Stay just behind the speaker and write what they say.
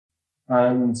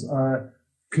and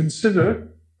consider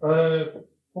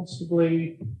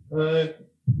possibly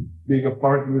being a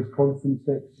part of this conference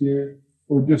next year,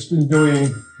 or just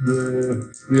enjoying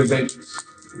the events.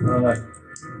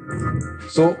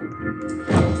 So.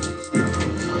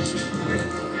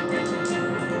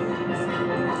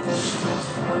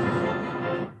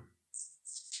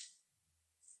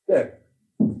 Yeah.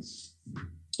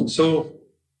 So,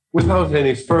 without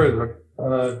any further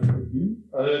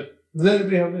does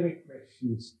anybody have any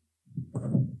questions?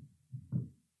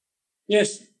 Yes.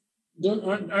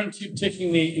 Aren't you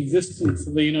taking the existence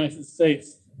of the United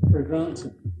States for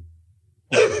granted?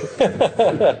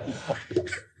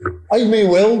 I may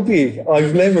well be.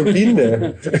 I've never been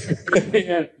there.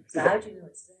 Yeah. So how do you know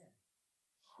it's there?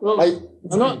 Well,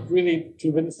 I'm not really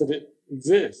convinced that it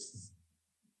exists.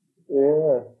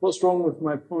 Yeah. What's wrong with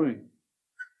my point?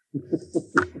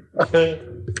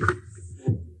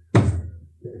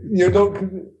 You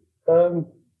don't.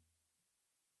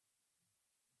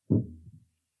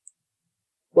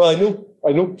 Well,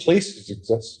 I know places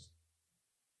exist.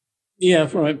 Yeah,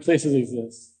 right. Places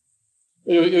exist.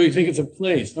 You think it's a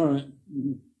place? All right.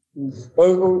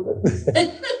 Oh,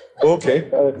 okay.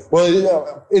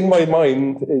 Well, in my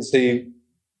mind, it's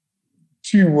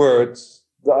two words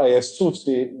that I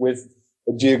associate with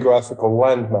a geographical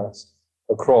landmass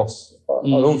across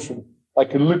an ocean. I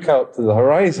can look out to the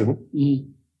horizon,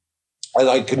 and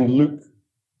I can look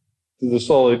to the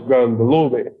solid ground below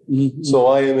me. So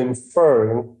I am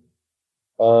inferring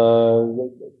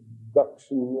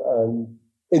deduction and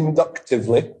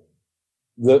inductively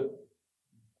that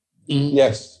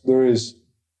yes, there is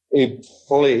a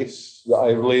place that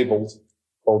I've labelled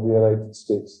called the United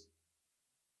States.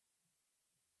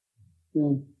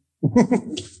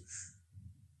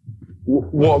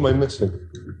 What am I missing?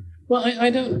 Well, I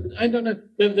don't know.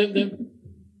 The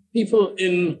people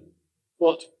in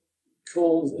what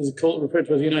is referred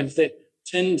to as the United States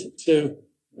tend to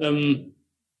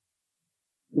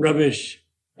rubbish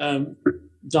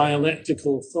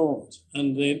dialectical thought,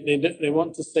 and they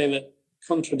want to say that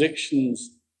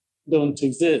contradictions don't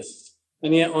exist,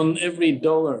 and yet on every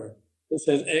dollar it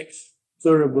says ex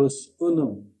pluribus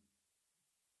unum.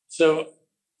 So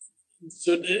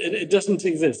it doesn't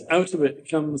exist. Out of it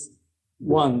comes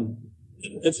one.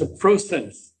 It's a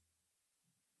process.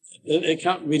 It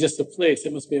can't be just a place.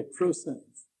 It must be a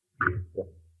process.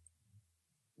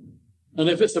 And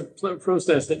if it's a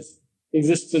process, its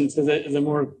existence is a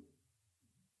more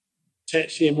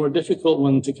touchy, a more difficult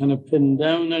one to kind of pin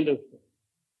down out of.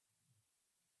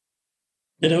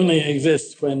 It only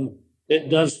exists when it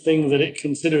does things that it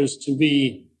considers to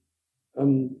be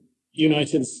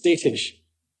United Statish,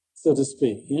 so to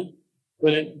speak. Yeah?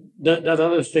 When it does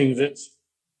other things, it's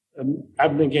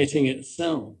abnegating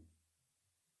itself.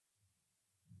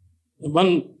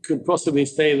 One could possibly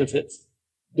say that it's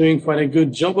doing quite a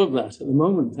good job of that at the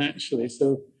moment, actually.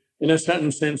 So, in a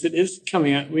certain sense, it is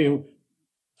coming out.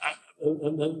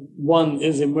 One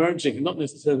is emerging, not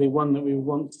necessarily one that we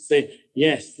want to say,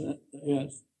 yes,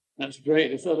 that's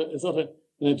great. It's not an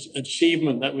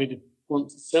achievement that we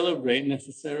want to celebrate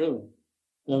necessarily.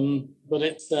 But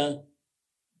it's,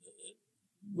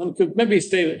 one could maybe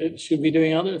say that it should be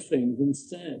doing other things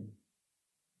instead.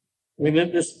 I mean,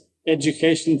 this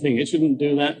education thing, it shouldn't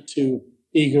do that too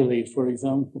eagerly, for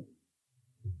example.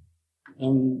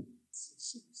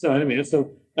 So anyway,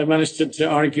 so I managed to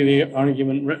argue the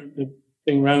argument, the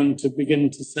thing round to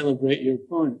begin to celebrate your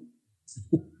point.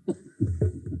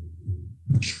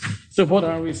 So what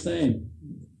are we saying?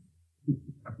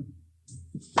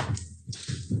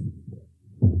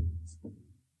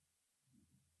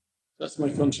 That's my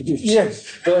contribution.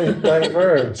 Yes,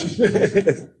 diverge.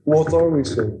 What are we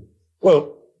saying?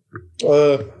 Well,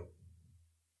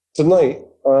 tonight,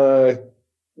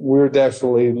 we're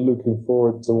definitely looking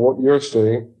forward to what you're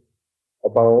saying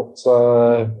about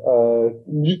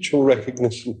mutual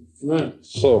recognition. Right.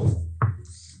 So.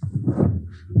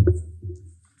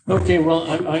 Okay, well,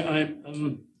 I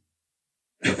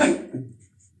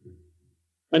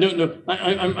don't know.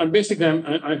 I'm basically,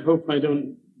 I hope I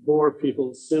don't bore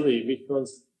people silly,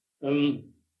 because I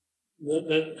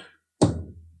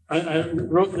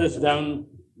wrote this down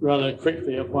rather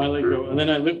quickly a while ago, and then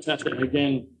I looked at it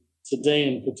again today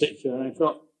in particular, and I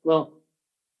thought, well,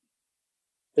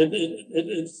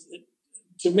 it's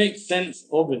to make sense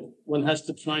of it, one has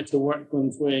to try to work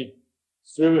one's way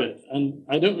through it, and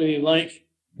I don't really like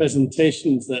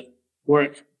presentations that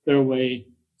work their way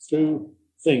through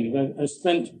things. I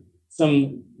spent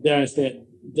some, dare I say it,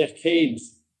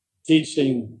 decades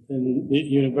teaching in the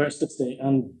university,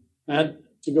 and I had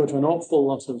to go to an awful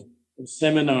lot of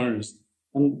seminars.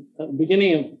 And at the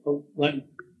beginning of like,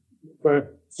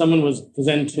 someone was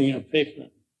presenting a paper,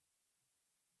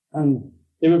 and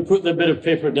they would put the bit of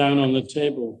paper down on the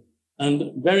table,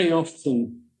 and very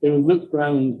often they would look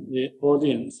around the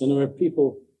audience, and there were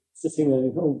people sitting there,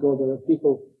 oh God, there are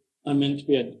people I'm meant to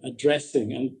be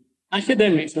addressing. And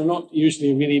academics are not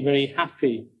usually really very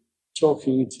happy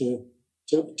talking to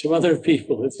other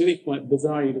people. It's really quite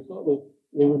bizarre. You'd have thought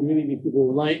they would really be people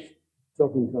who like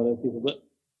talking to other people, but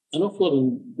an awful lot of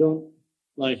them don't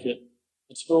like it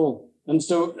at all. And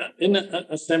so in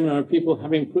a seminar, people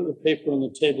having put the paper on the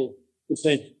table would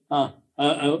say, I'll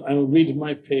read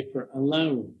my paper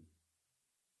aloud.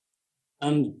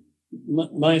 And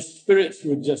my spirits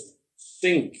would just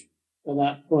sink at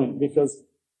that point, because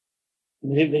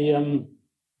the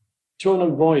tone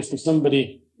of voice of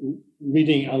somebody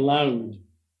reading aloud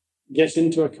gets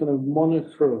into a kind of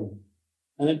monochrome,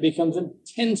 and it becomes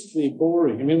intensely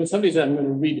boring. I mean, when somebody says, I'm going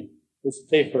to read this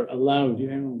paper aloud, you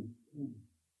know,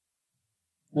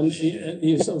 and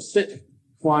you sort of sit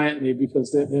quietly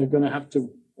because they're going to have to,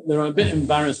 they're a bit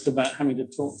embarrassed about having to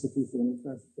talk to people in the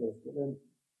first place. But then,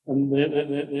 and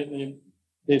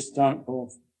they start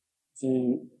off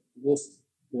saying this,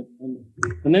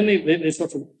 and then they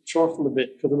sort of chortle a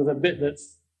bit, because there was a bit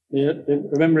they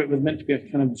remember it was meant to be a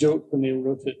kind of joke when they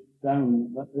wrote it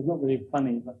down, but it's not really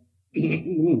funny, but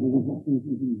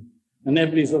and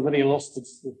everybody's already lost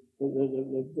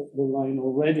the line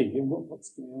already.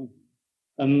 What's going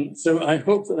on? So I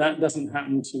hope that doesn't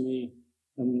happen to me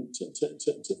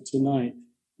tonight.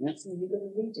 Yeah? So you're going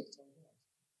to read it?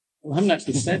 Well, I haven't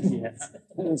actually said yet.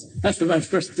 That's my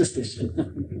first decision.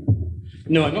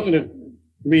 No, I'm not going to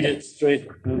read it straight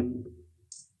off. I'm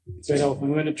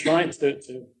going to try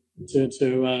to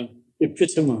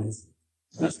epitomize.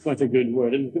 That's quite a good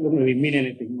word. It doesn't really mean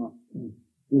anything much. I'm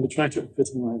going to try to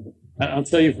epitomize it. I'll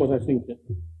tell you what I think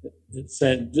it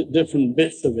said. Different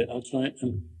bits of it. I'll try,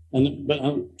 but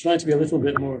I'll try to be a little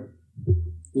bit more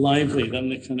lively than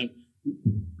the kind of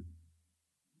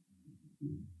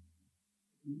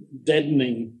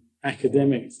deadening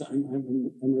academics that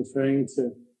I'm referring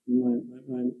to in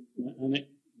my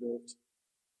anecdote.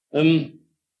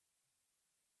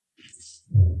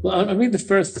 Well, I'll read the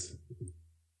first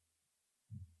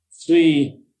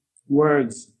 3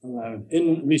 words aloud.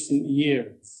 In recent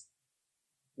years.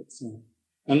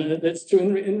 And it's true,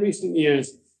 in recent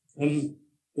years,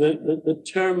 the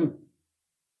term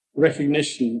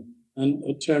recognition and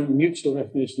the term mutual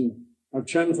recognition are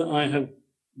terms that I have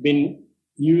been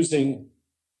using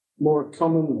more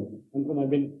commonly. And when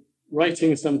I've been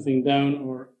writing something down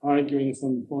or arguing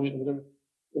some point, or whatever,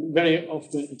 very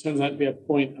often it turns out to be a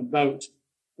point about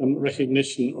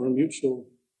recognition or mutual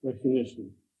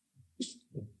recognition.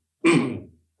 And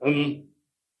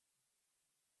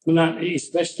that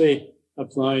especially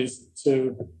applies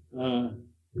to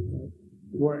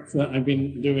work that I've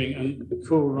been doing and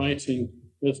co-writing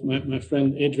with my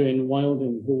friend Adrian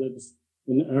Wilding, who lives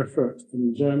in Erfurt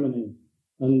in Germany.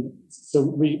 And so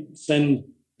we send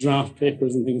draft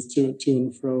papers and things to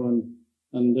and fro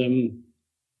and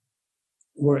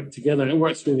work together. It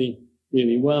works really,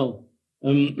 really well.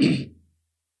 And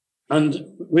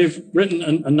we've written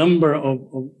a number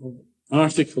of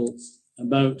articles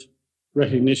about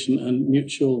recognition and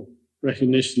mutual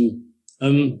recognition.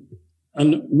 And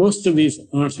most of these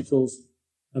articles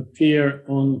appear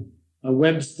on a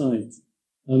website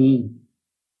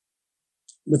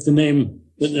with the name,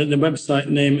 the website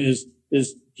name is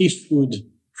Heathwood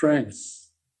Press.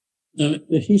 The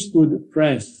Heathwood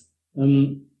Press,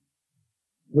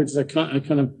 which is a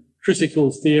kind of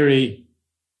critical theory,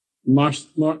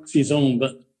 Marxism,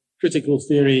 but critical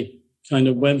theory kind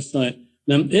of website.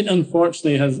 Now, it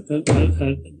unfortunately has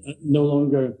no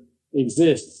longer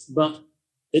exists, but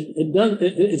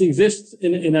it exists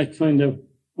in a kind of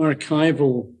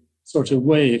archival sort of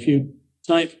way. If you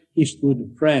type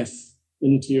Heathwood Press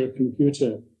into your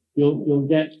computer, you'll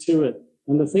get to it.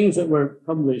 And the things that were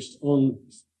published on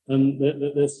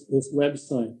this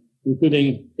website,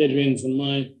 including Adrian's and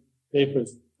my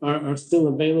papers, are still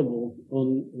available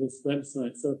on this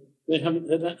website. So that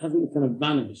hasn't kind of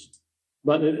vanished,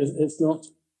 but it's not,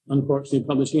 unfortunately,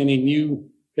 publishing any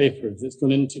new papers. It's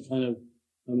gone into kind of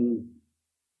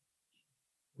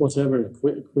whatever,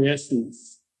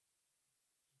 quiescence.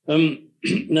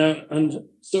 Now, and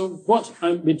so what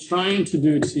I've been trying to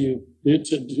do with you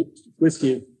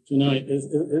tonight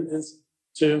is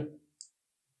to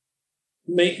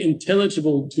make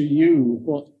intelligible to you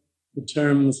what the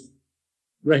terms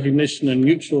recognition and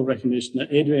mutual recognition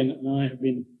that Adrian and I have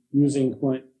been using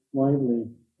quite widely,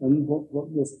 and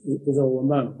what this is all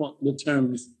about, what the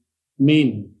terms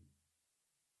mean.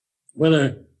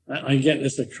 Whether I get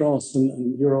this across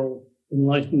and you're all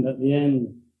enlightened at the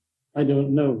end I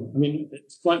don't know. I mean,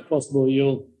 it's quite possible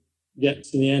you'll get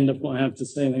to the end of what I have to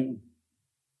say and think,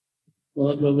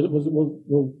 well,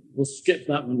 we'll skip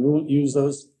that one. We won't use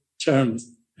those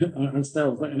terms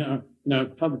ourselves. In our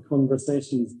public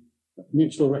conversations,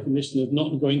 mutual recognition is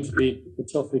not going to be the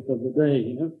topic of the day,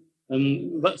 you know.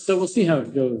 But so we'll see how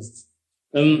it goes.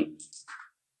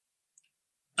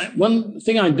 One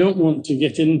thing I don't want to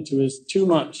get into is too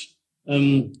much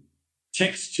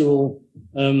textual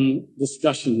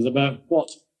discussions about what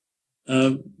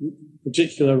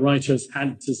particular writers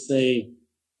had to say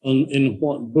in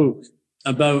what book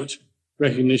about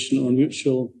recognition or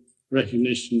mutual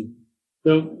recognition.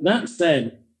 So that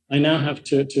said, I now have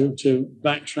to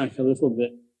backtrack a little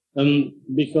bit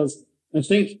because I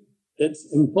think it's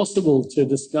impossible to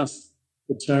discuss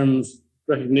the terms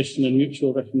recognition and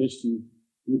mutual recognition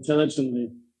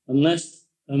intelligently unless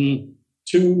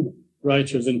two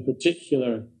writers in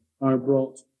particular are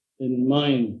brought in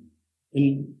mind.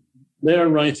 In their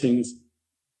writings,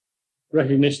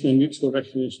 recognition and mutual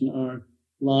recognition are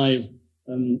live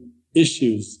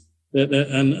issues.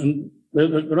 And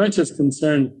the writers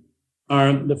concerned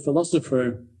are the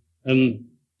philosopher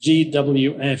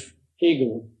G.W.F.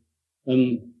 Hegel,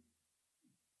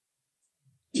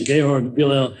 Georg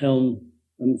Wilhelm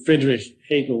Friedrich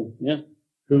Hegel, yeah,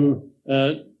 who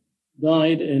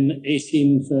died in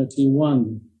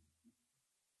 1831.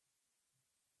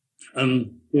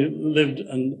 He lived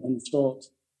and taught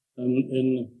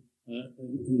in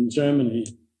Germany.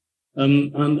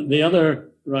 And the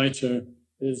other writer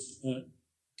is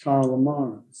Karl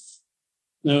Marx.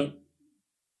 Now,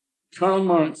 Karl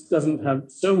Marx doesn't have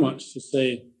so much to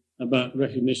say about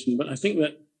recognition, but I think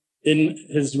that in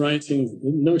his writings,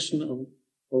 the notion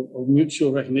of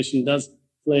mutual recognition does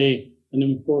play an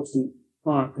important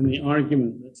part in the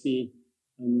argument that he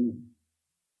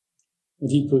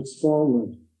puts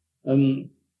forward. And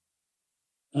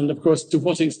of course, to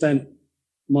what extent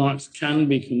Marx can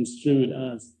be construed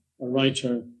as a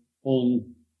writer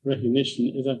on recognition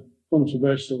is a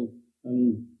controversial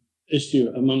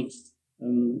issue amongst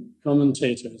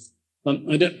commentators. But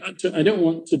I don't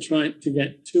want to try to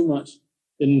get too much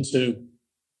into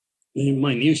the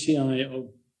minutiae of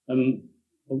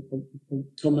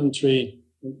commentary,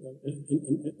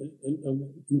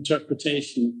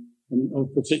 interpretation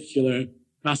of particular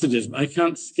passages. I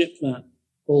can't skip that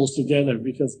altogether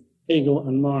because Hegel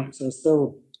and Marx are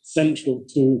so central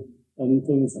to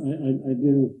things I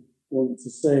do want to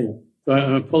say. So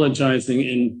I'm apologizing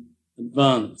in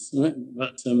advance, right?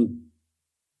 But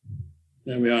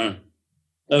there we are.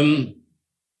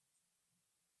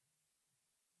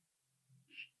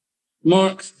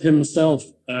 Marx himself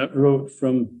wrote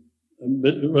from,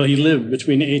 he lived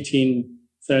between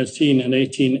 1813 and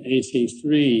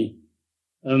 1883.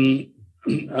 And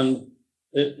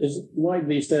it is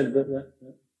widely said that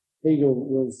Hegel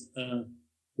was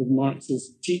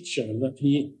Marx's teacher, that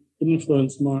he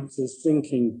influenced Marx's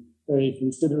thinking very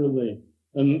considerably.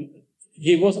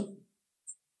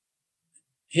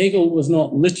 Hegel was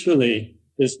not literally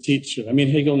his teacher. I mean,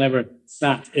 Hegel never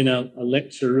sat in a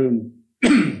lecture room.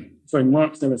 Sorry,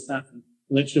 Marx never sat in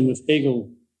a lecture room with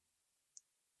Hegel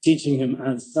teaching him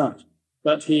as such.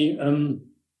 But he,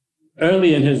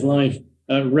 early in his life,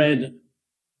 read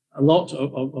a lot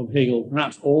of Hegel,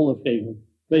 perhaps all of Hegel,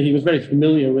 but he was very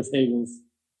familiar with Hegel's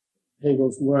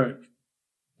work.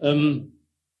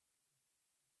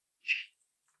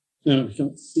 Now, I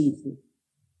can't see,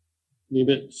 be a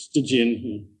bit Stygian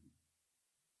here.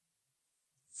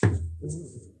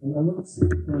 I'm not going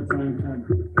to try and have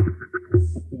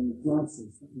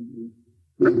glasses. That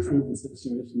would improve the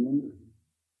situation wonderfully.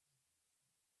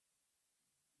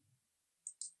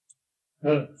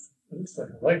 It looks like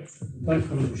a light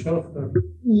from the shelf there.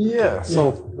 Yeah, so...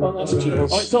 Well, that's true.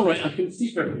 Oh, it's all right. I can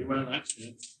see perfectly well,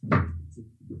 actually.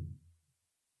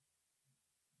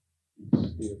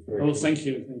 Oh, thank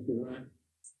you. Thank you.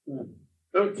 Right.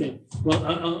 Okay. Well,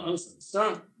 I'll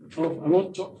start off. I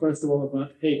won't talk first of all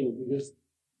about Hegel because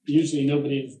usually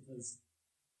nobody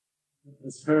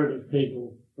has heard of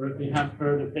Hegel, or if they have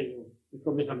heard of Hegel, they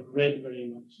probably haven't read very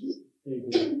much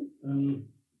Hegel.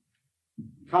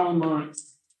 Karl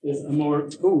Marx is a more...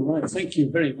 Oh, right. Thank you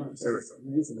very much. That's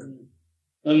amazing.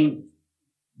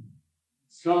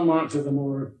 Karl Marx is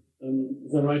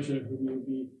is a writer who you'll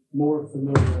be more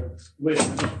familiar with.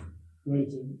 I'm going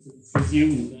to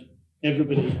presume that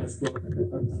everybody has got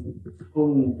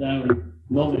honed down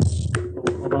knowledge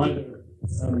of either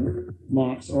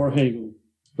Marx or Hegel.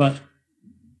 But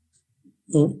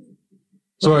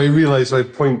so I realised I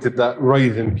pointed that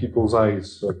right in people's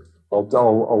eyes. So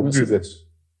I'll do this.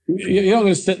 You're not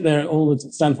going to sit there all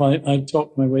the time while I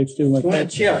talk my way through my... Do you want a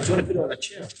chair? Do you want to put it on a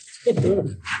chair?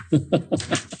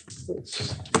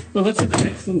 Well, that's an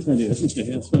excellent idea, isn't it?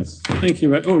 Yes, right. Thank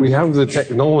you. Oh, We have the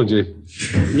technology.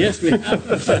 yes, we have.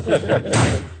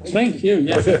 Thank you.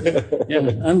 Yes, yeah,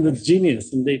 and the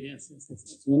genius, indeed. Yes,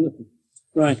 it's wonderful.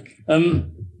 Right.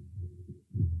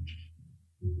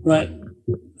 Right.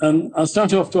 I'll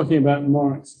start off talking about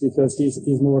Marx because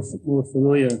he's more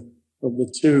familiar of the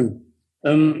two.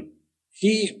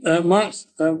 Marx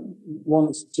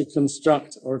wants to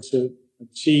construct or to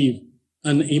achieve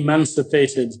an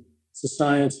emancipated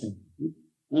society.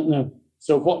 No.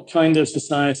 So what kind of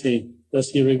society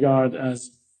does he regard as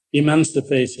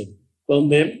emancipated? Well,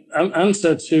 the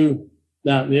answer to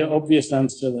that, the obvious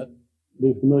answer that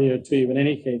will be familiar to you in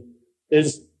any case,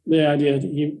 is the idea that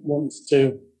he wants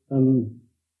to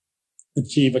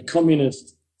achieve a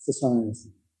communist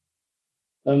society.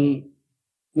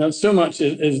 Now, so much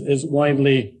is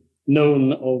widely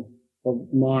known of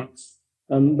Marx,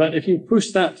 but if you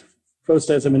push that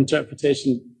process of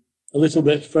interpretation a little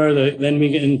bit further, then we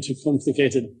get into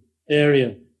complicated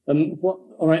area.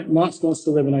 All right, Marx wants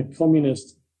to live in a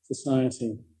communist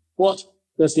society. What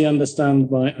does he understand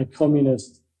by a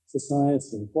communist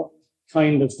society? What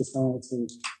kind of society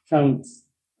counts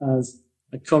as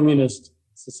a communist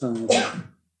society?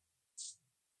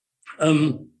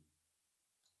 And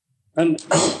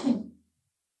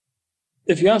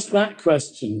if you ask that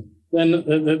question, then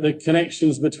the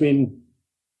connections between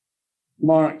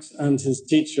Marx and his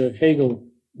teacher Hegel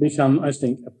become, I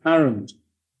think, apparent.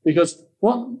 Because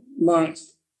what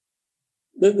Marx,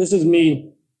 this is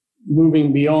me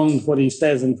moving beyond what he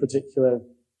says in particular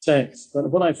texts, but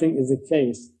what I think is the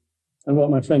case, and what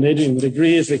my friend Adrian would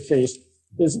agree is the case,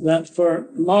 is that for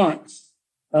Marx,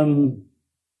 the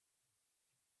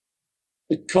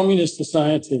communist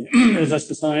society is a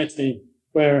society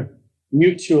where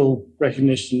mutual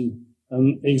recognition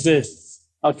exists.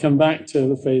 I'll come back to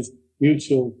the phrase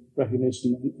mutual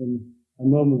recognition in a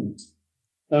moment.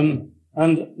 And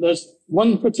there's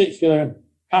one particular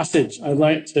passage I'd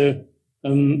like to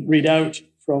read out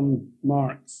from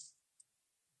Marx.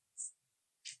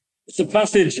 It's a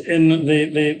passage in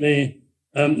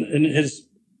in his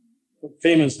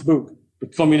famous book, The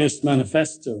Communist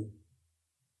Manifesto.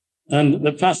 And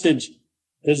the passage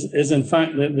is in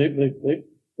fact the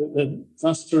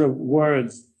cluster of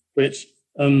words which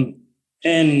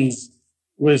ends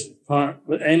part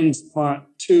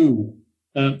 2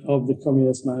 of the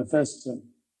Communist Manifesto.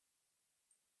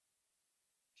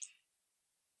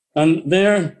 And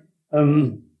there,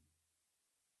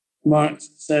 Marx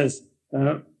says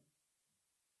that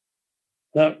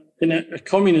in a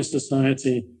communist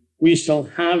society, we shall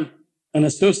have an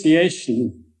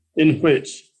association in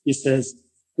which, he says,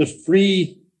 the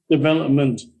free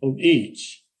development of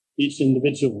each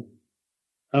individual,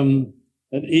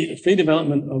 free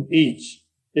development of each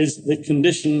is the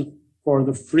condition for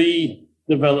the free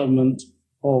development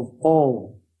of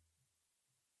all.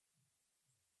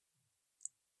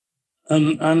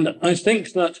 And I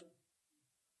think that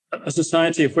a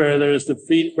society where there is the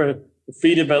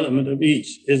free development of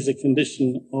each is the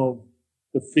condition of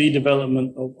the free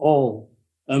development of all,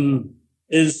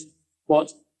 is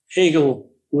what Hegel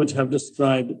would have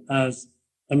described as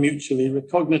a mutually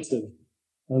recognitive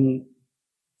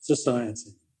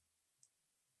society.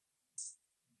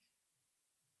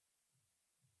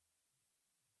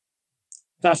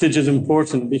 Passage is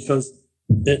important because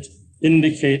it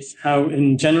indicates how,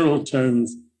 in general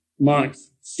terms,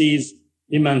 Marx sees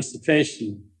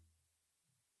emancipation.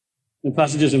 The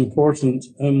passage is important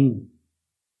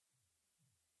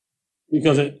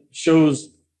because it shows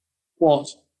what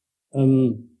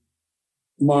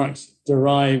Marx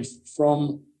derives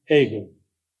from Hegel.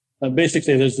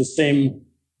 Basically, there's the same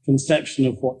conception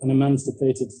of what an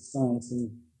emancipated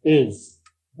society is.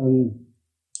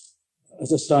 A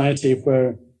society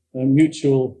where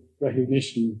mutual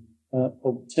recognition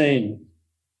obtained.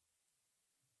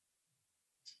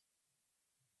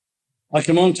 I'll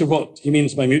come on to what he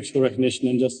means by mutual recognition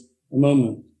in just a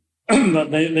moment.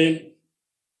 But the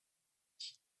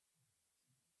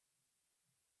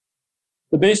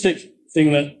basic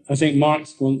thing that I think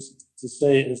Marx wants to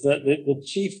say is that the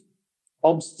chief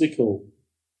obstacle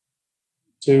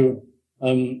to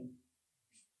a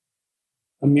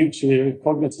mutually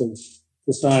cognitive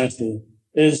society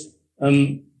is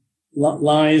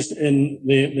lies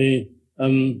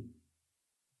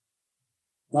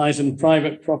in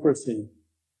private property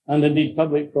and indeed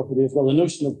public property as well. The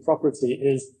notion of property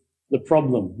is the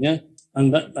problem, yeah,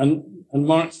 and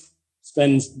Marx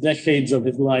spends decades of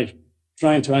his life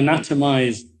trying to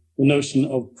anatomize the notion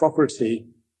of property.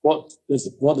 What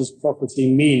does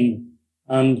property mean,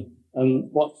 and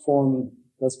what form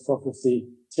does property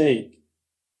take.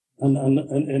 And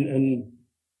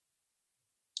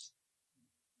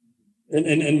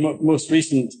in most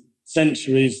recent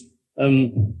centuries,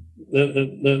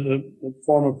 the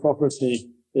form of property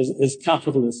is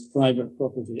capitalist private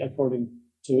property, according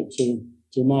to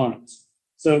Marx.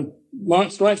 So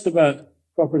Marx writes about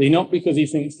property not because he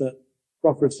thinks that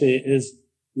property is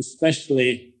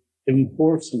especially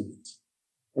important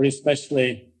or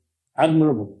especially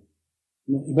admirable,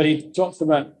 but he talks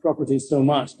about property so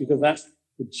much because that's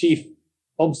the chief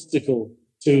obstacle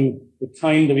to the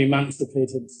kind of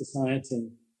emancipated society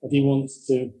that he wants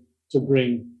to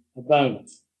bring about.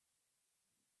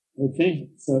 Okay,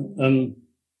 so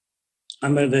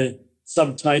under the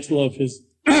subtitle of his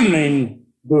main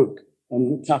book,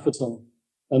 Capital,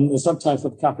 the subtitle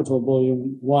of Capital,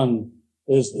 Volume 1,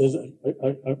 is a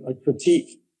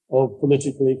critique of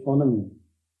political economy.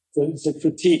 So it's a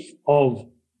critique of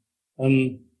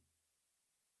a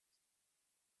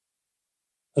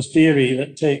theory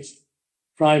that takes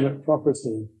private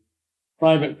property,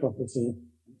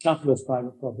 capitalist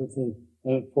private property,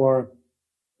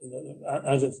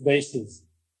 as its basis.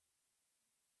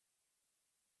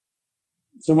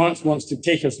 So Marx wants to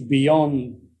take us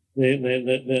beyond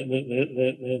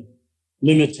the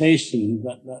limitation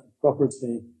that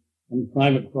property and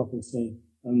private property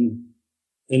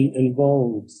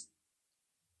involves.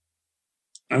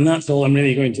 And that's all I'm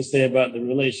really going to say about the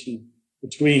relation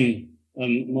between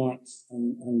Marx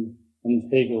and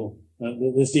Hegel.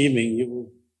 This evening, you will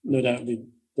no doubt be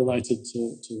delighted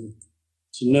to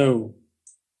know.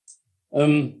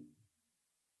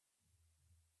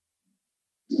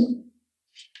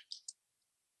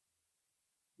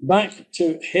 Back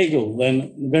to Hegel,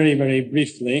 then, very, very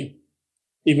briefly,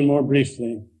 even more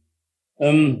briefly.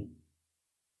 The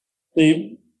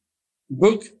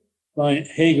book by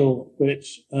Hegel,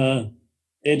 which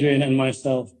Adrian and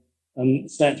myself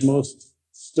set most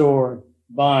store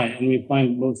by, and we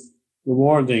find most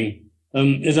rewarding,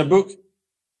 is a book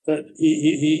that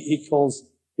he calls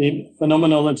The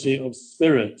Phenomenology of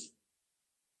Spirit.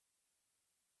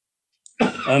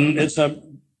 It's a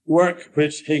work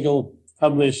which Hegel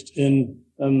published in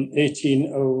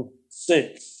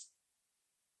 1806.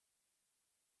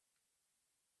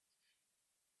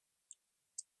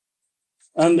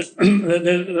 And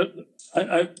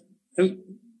I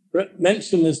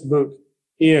mention this book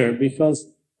here because,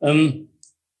 and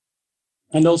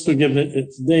also give it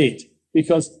its date,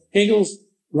 because Hegel's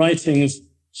writings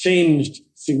changed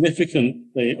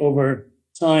significantly over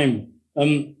time.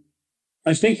 I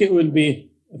think it would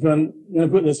be, if I'm going to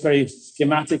put this very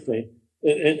schematically,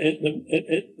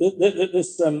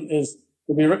 this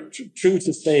would be true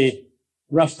to say,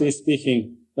 roughly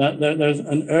speaking, that there's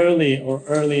an early or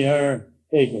earlier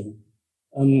Hegel,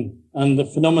 and the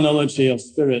phenomenology of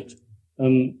spirit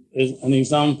is an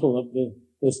example of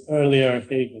this earlier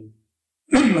Hegel.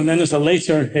 And then there's a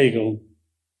later Hegel,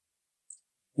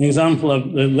 an example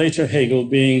of the later Hegel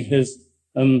being his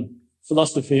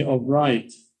philosophy of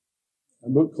right, a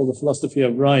book called The Philosophy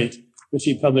of Right, which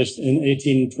he published in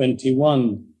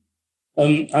 1821.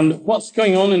 And what's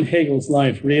going on in Hegel's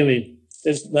life, really,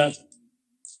 is that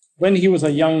when he was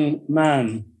a young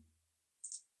man,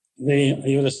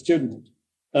 he was a student,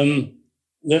 the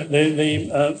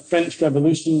French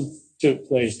Revolution took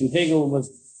place, and Hegel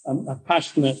was a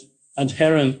passionate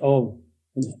adherent of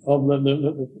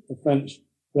the French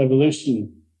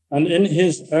Revolution. And in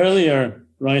his earlier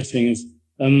writings,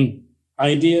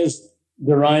 ideas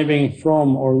deriving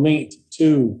from or linked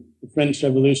to the French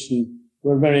Revolution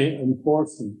were very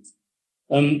important.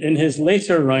 In his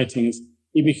later writings,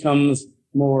 he becomes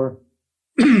more,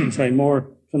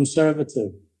 more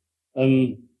conservative,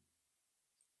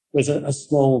 with a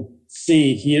small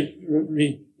c.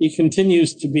 He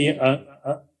continues to be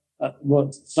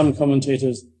what some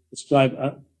commentators describe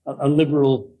a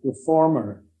liberal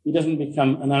reformer. He doesn't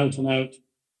become an out and out,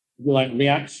 if you like,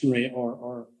 reactionary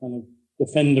or kind of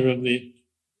defender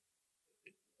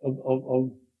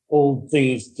of old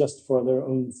things just for their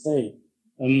own sake.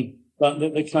 But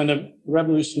the kind of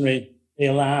revolutionary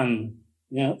elan,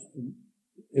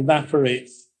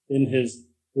 evaporates in his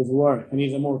work, and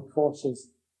he's a more cautious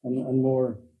and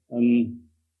more,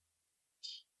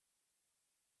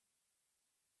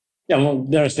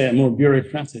 dare I say, a more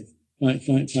bureaucratic kind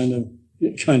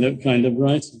of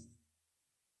writing.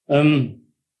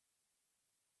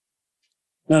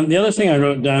 Now, the other thing I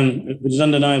wrote down, which is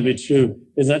undeniably true,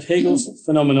 is that Hegel's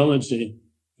phenomenology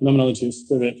of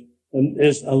spirit,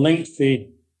 is a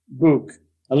lengthy book,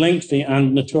 a lengthy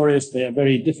and notoriously a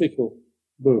very difficult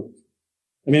book.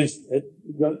 I mean, it's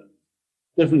got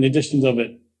different editions of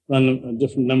it, run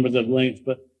different numbers of length,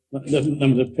 but different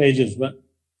numbers of pages, but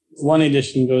one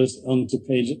edition goes on to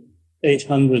page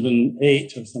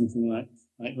 808 or something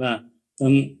like that.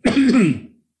 And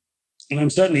I'm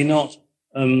certainly not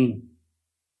going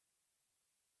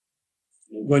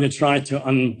to try to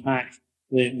unpack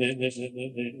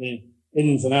the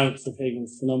ins and outs of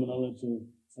Hegel's phenomenology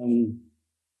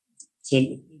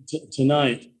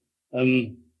tonight.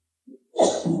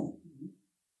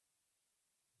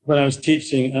 When I was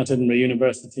teaching at Edinburgh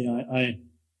University, I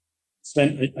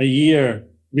spent a year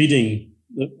reading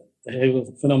the Hegel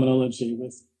phenomenology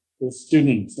with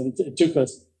students, and it took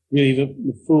us really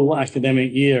the full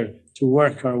academic year to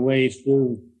work our way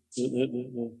through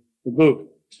the book.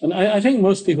 And I think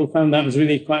most people found that was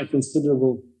really quite a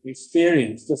considerable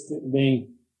experience, just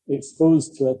being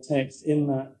exposed to a text in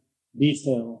that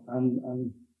detail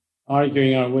and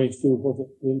arguing our way through what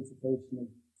the implication of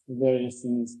the various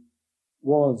things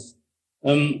was.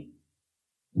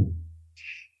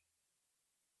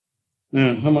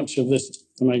 Now, how much of this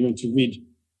am I going to read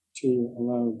to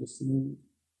allow this?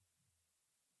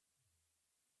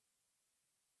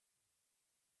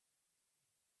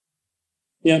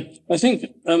 Yeah, I think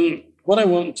what I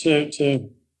want to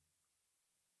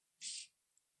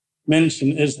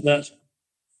mention is that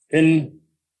in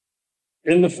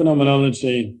the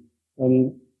phenomenology,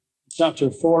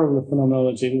 chapter 4 of the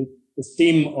phenomenology, the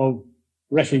theme of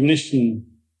recognition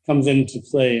comes into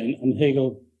play, and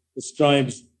Hegel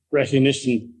describes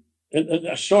recognition.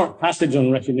 A short passage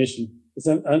on recognition. It's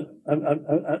an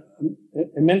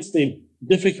immensely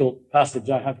difficult passage.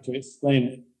 I have to explain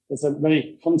it. It's a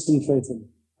very concentrated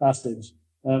passage,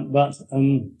 but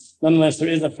nonetheless, there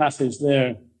is a passage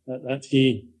there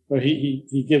where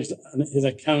he gives his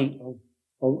account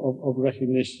of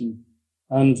recognition,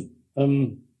 and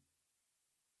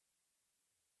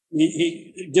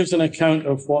he gives an account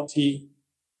of what he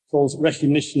calls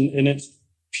recognition in its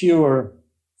pure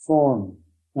form.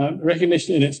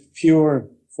 Recognition in its pure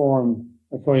form,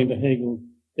 according to Hegel,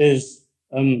 is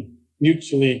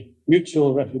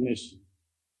mutual recognition.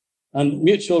 And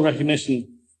mutual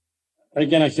recognition,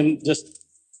 again, I can just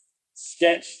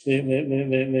sketch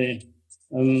the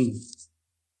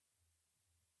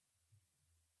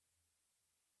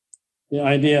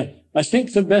idea. I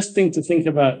think the best thing to think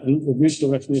about in the mutual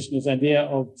recognition is the idea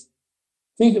of,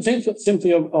 think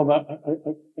simply of a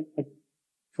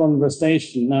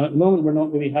conversation. Now, at the moment, we're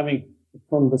not really having a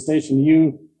conversation.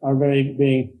 You are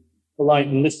being polite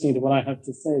and listening to what I have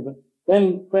to say, but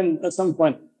then when at some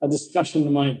point a discussion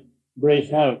might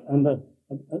break out, and a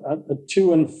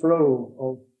to and fro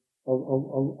of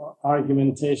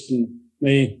argumentation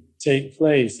may take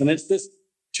place. And it's this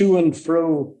to and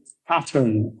fro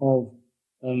pattern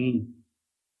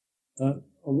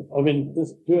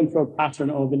this to and fro pattern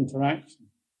of interaction,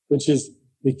 which is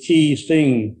the key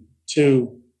thing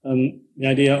to the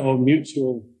idea of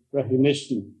mutual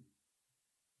recognition.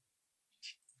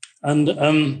 And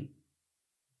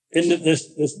in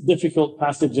this difficult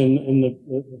passage in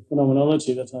the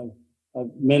phenomenology that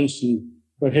I've mentioned,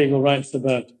 where Hegel writes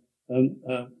about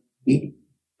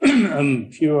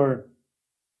pure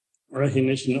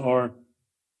recognition, or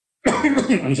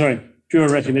pure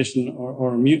recognition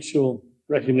or mutual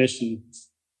recognition,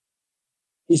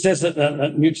 he says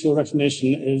that mutual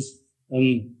recognition is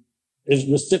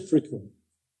reciprocal,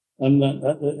 and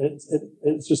that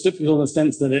it's reciprocal in the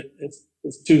sense that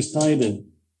it's two-sided.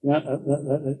 That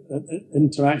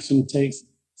interaction takes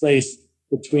place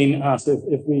between us.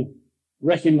 If we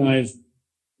recognize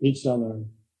each other,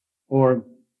 or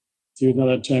to use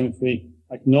another term, if we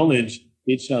acknowledge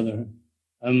each other,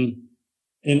 and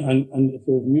if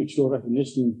there's mutual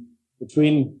recognition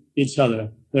between each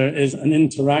other, there is an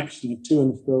interaction, a to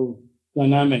and fro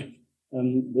dynamic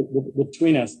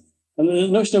between us. And the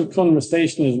notion of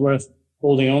conversation is worth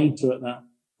holding on to at that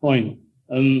point.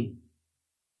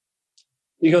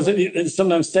 Because it's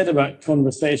sometimes said about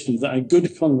conversations that a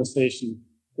good conversation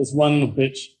is one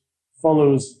which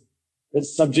follows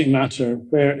its subject matter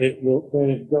where it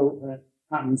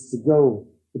happens to go,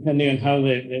 depending on how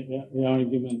the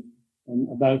argument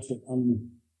about it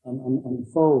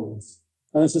unfolds.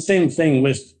 And it's the same thing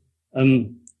with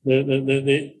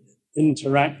the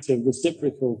interactive,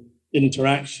 reciprocal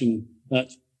interaction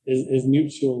that is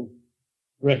mutual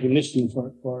recognition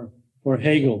for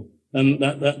Hegel, and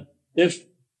that if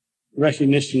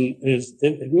recognition is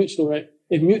if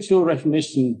mutual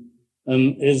recognition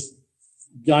is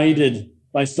guided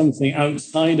by something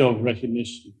outside of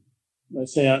recognition,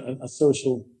 let's say a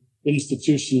social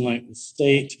institution like the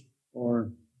state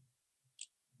or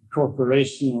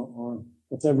corporation or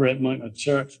whatever it might, a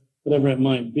church, whatever it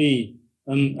might be,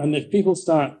 and if people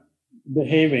start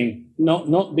behaving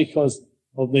not because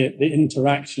of the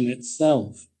interaction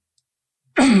itself,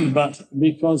 but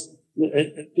because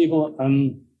people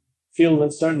feel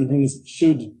that certain things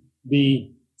should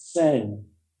be said,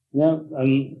 yeah,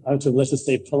 out of, let us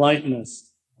say,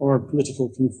 politeness or political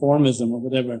conformism or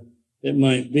whatever it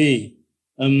might be,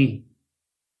 then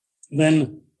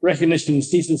recognition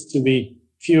ceases to be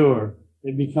pure.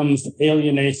 It becomes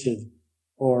alienated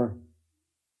or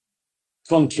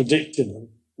contradicted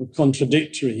or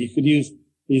contradictory. You could use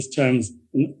these terms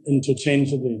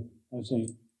interchangeably, I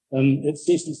think. It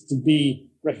ceases to be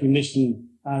recognition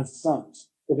as such.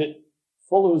 If it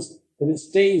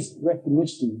stays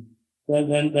recognition, then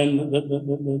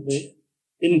the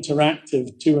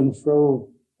interactive to and fro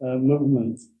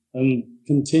movement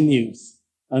continues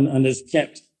and is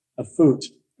kept afoot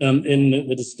in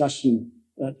the discussion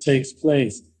that takes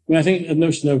place. I mean, I think the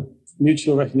notion of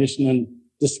mutual recognition and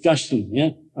discussion, yeah,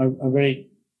 are very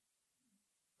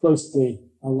closely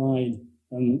allied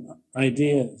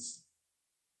ideas.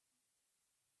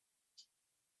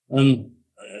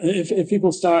 If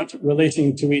people start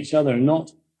relating to each other,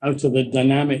 not out of the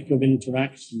dynamic of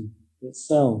interaction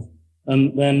itself,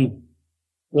 then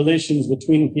relations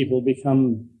between people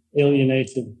become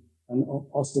alienated and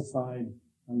ossified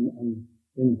and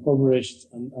impoverished,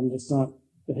 and they start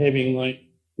behaving like,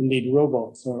 indeed,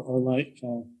 robots, or like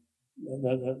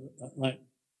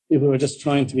people who are just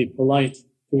trying to be polite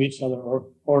to each other,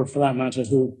 or for that matter,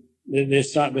 who they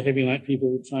start behaving like people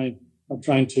who are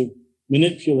trying to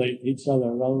manipulate each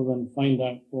other rather than find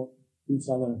out what each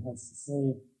other has to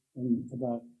say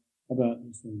about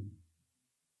the thing.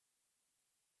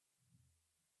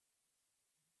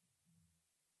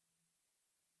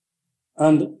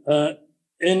 And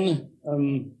in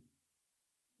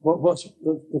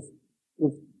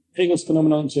Hegel's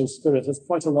phenomenology of spirit has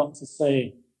quite a lot to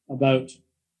say about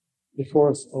the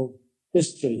course of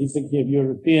history. He's thinking of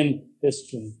European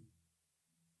history.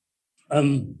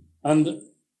 And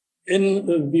in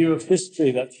the view of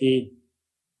history that he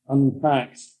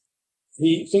unpacks,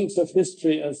 he thinks of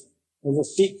history as a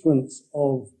sequence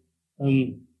of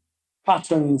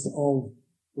patterns of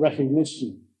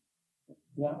recognition,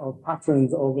 yeah, or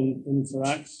patterns of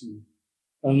interaction.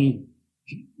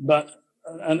 But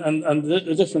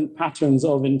the different patterns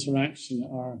of interaction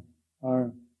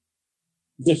are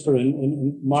different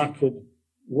in marked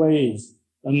ways.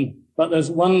 But there's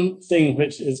one thing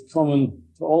which is common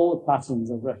to all the patterns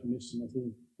of recognition that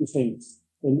he thinks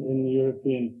in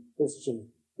European history,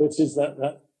 which is that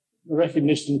the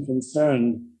recognition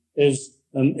concerned is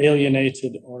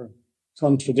alienated or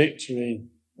contradictory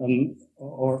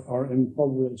or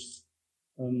impoverished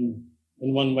in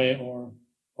one way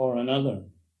or another.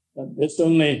 It's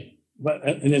only, but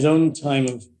in his own time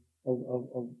of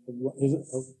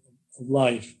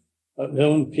life, his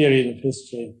own period of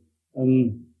history,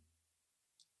 the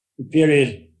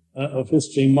period of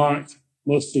history marked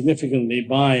most significantly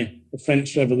by the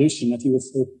French Revolution that he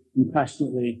was so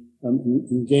passionately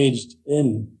engaged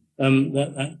in.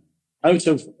 That out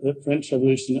of the French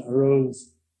Revolution arose,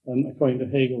 according to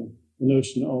Hegel, the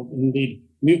notion of indeed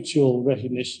mutual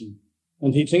recognition,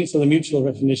 and he thinks of the mutual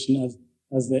recognition as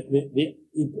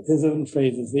his own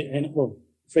phrase is the end. Well,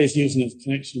 the phrase used in his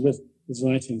connection with his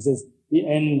writings is the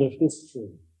end of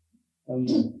history.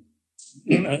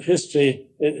 History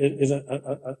is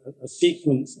a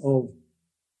sequence of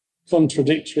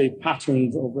contradictory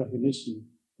patterns of recognition,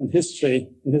 and history,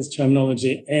 in his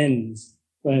terminology, ends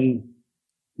when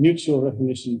mutual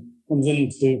recognition comes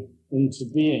into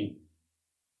being.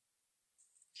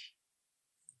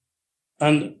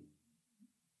 And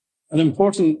an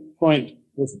important point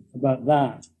about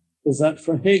that is that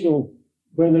for Hegel,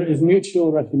 where there is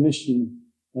mutual recognition,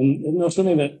 and not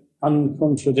only that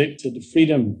uncontradicted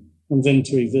freedom comes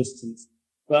into existence,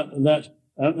 but that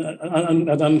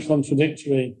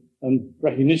uncontradictory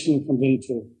recognition comes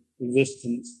into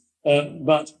existence,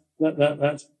 but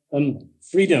that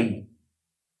freedom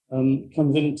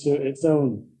comes into its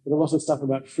own. There's a lot of stuff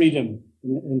about freedom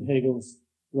in Hegel's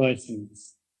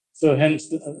writings. So hence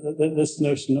this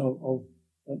notion of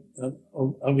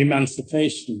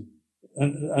emancipation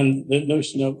and the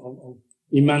notion of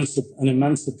an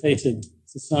emancipated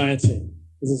society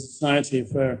is a society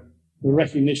where the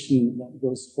recognition that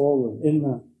goes forward in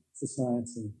that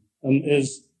society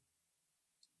is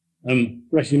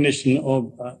recognition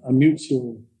of a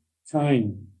mutual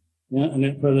kind. Yeah?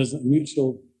 And where there's a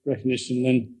mutual recognition,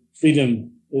 then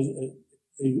freedom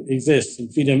exists,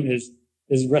 and freedom is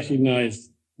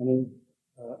recognized and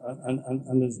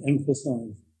is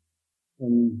emphasized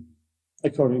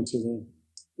according to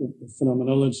the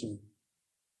phenomenology.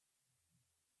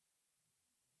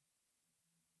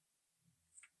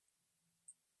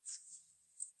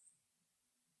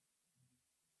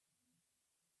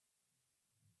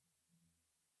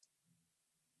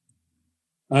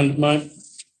 And my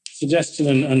suggestion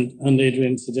and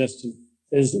Adrian's suggestion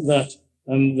is that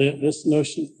this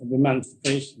notion of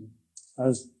emancipation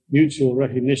as mutual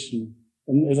recognition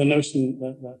is a notion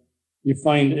that you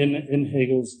find in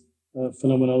Hegel's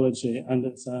phenomenology, and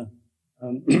it's a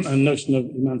notion of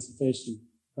emancipation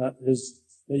that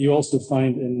you also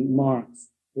find in Marx.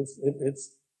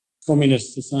 It's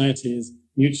communist society is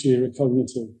mutually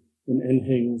recognitive in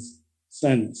Hegel's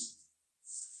sense.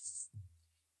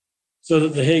 So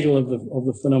that the Hegel of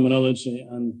the phenomenology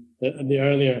and the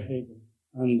earlier Hegel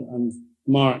and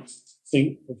Marx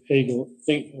think of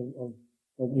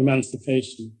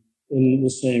emancipation in the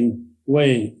same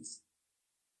ways.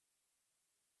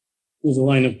 There's a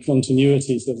line of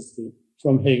continuity, so to speak,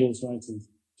 from Hegel's writings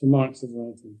to Marx's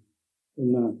writings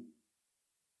in that.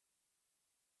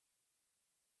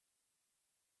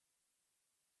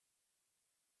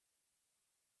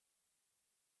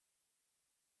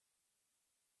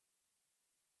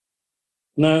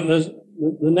 Now, there's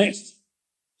the next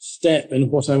step in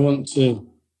what I want to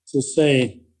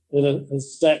say is a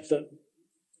step that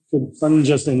could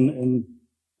plunge us in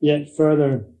yet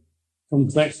further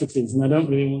complexities, and I don't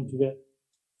really want to get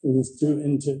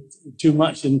too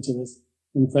much into this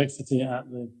complexity at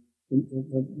the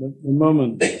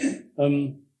moment.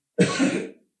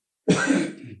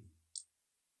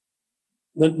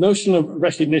 The notion of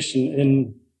recognition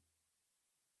in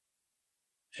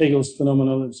Hegel's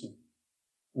phenomenology,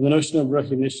 and the notion of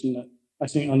recognition that I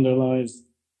think underlies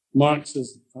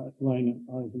Marx's line of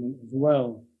argument as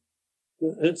well.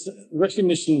 It's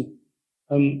recognition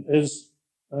is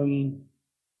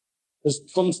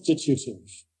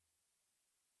constitutive.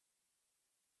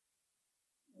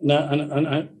 Now, and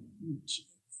I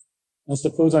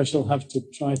suppose I shall have to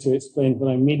try to explain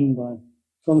what I mean by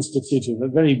constitutive,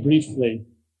 but very briefly.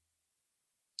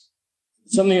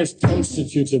 Something is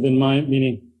constitutive in my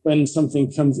meaning when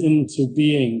something comes into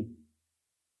being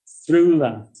through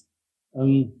that.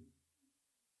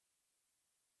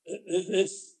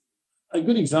 It's a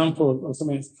good example of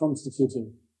something that's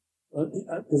constitutive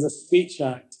is a speech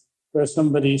act where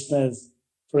somebody says,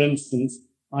 for instance,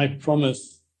 I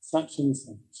promise such and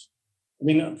such. I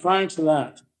mean, prior to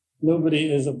that, nobody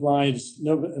is obliged,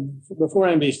 before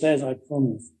anybody says, I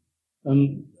promise,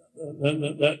 the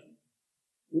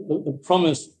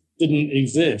promise didn't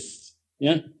exist.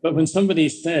 Yeah. But when somebody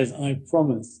says, I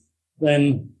promise,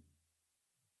 then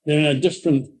they're in a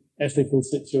different ethical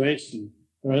situation.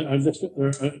 There are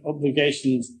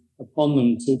obligations upon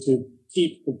them to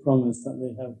keep the promise that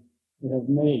they have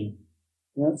made.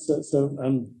 Yeah. So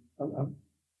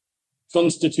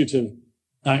constitutive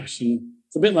action.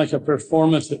 It's a bit like a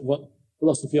performative, what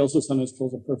philosophy also sometimes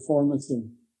calls a performative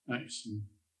action.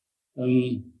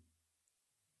 And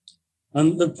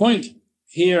the point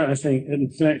here, I think,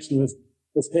 in connection with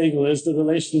Hegel, is the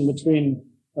relation between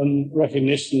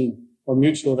recognition or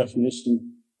mutual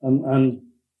recognition and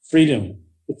freedom.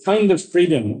 The kind of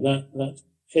freedom that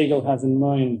Hegel has in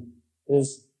mind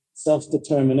is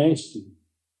self-determination.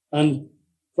 And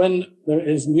when there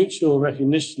is mutual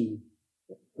recognition,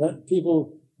 that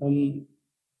people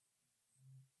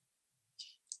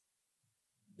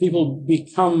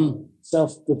become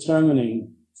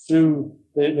self-determining through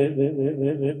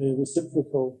the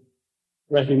reciprocal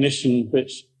recognition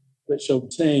which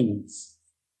obtains,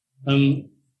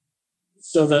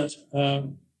 so that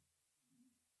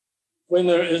when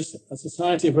there is a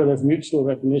society where there's mutual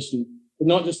recognition, but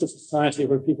not just a society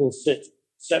where people sit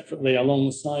separately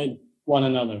alongside one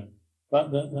another,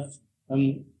 but that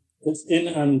it's in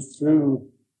and through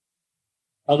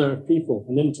other people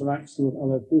and interaction with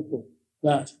other people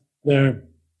that their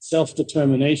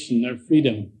self-determination, their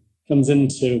freedom comes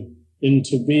into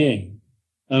being.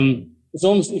 It's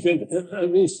almost, if a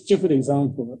really stupid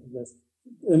example of this.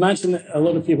 Imagine that a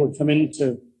lot of people come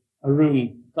into a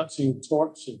room touching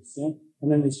torches, yeah?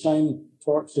 And then they shine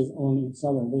torches on each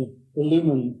other. They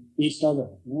illumine each other,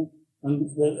 yeah?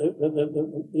 And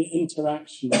the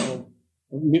interaction of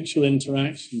mutual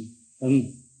interaction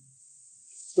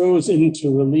throws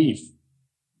into relief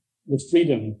the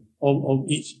freedom of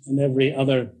each and every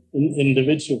other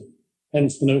individual.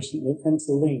 Hence the notion, hence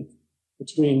the link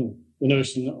between the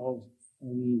notion of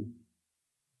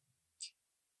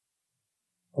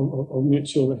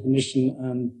mutual recognition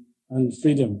and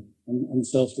freedom and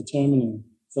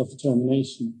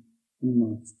self-determination.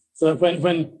 So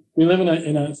when we live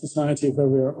in a society where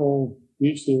we are all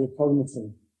mutually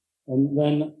recognitive, and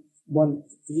then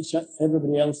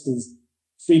everybody else's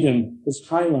freedom is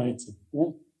highlighted,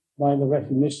 yeah, by the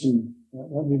recognition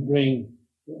that we bring,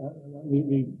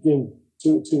 we give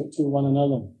to one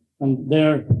another, and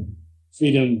their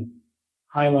freedom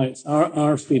highlights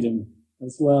our freedom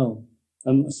as well.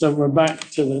 So we're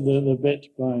back to the bit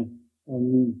by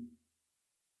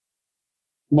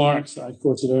Marx that I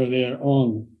quoted earlier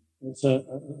on. It's a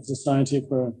society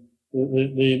where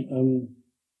the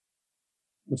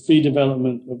free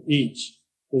development of each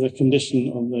is a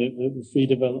condition of the free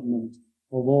development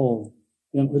of all.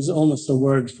 It's almost a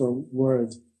word for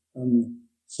word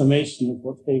summation of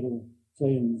what Hegel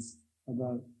claims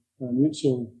about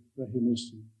mutual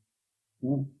recognition.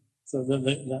 Yeah? So that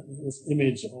this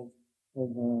image of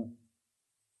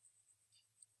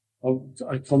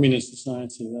a communist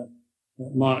society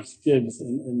that Marx gives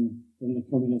in the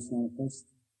Communist Manifesto.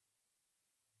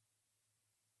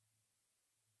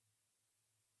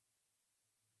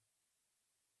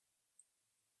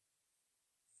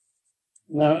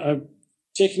 Now, I've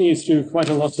taken you through quite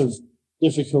a lot of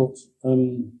difficult,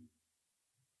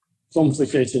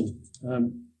 complicated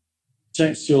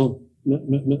textual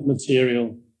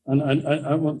material, and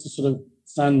I want to sort of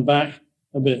stand back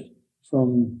a bit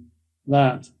from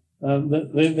that.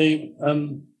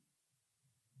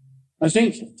 I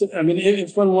think,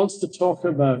 if one wants to talk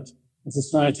about a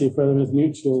society where there is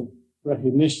mutual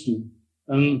recognition,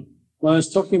 one is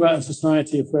talking about a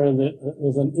society where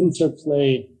there's an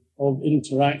interplay of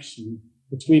interaction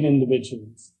between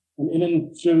individuals, and in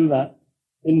and through that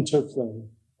interplay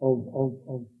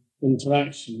of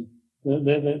interaction,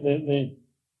 the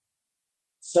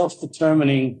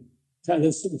self-determining,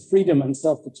 the freedom and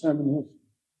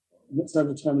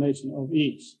self-determination of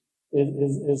each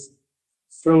is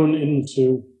thrown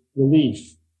into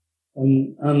relief,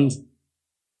 and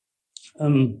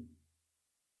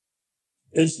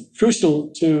is crucial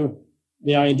to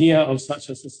the idea of such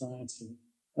a society,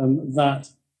 that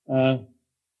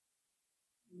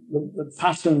the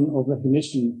pattern of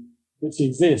recognition which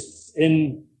exists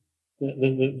in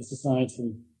the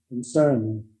society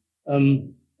concerned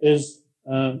is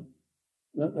that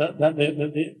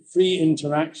the free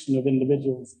interaction of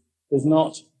individuals is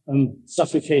not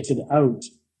suffocated out,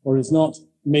 or is not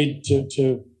made to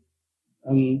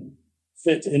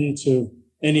fit into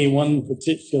any one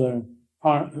particular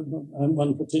part,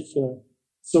 one particular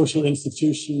social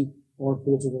institution or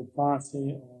political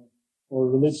party or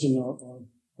religion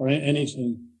or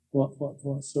anything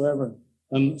whatsoever.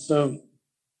 So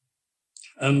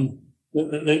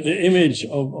the image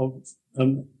of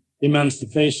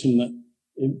emancipation that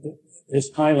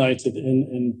is highlighted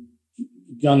in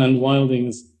Gunn and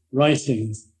Wilding's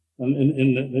writings,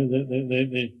 in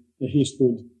the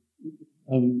Heathwood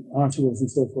articles and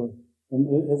so forth,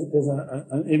 is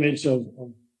an image of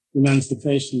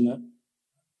emancipation that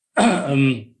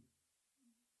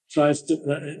tries to.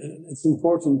 It's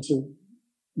important to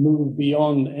move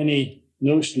beyond any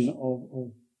notion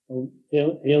of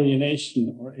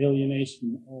alienation or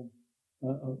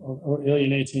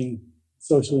alienating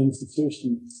social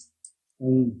institutions,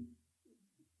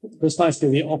 precisely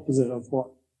the opposite of what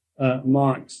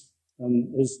Marx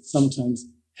is sometimes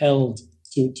held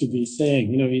to be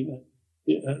saying.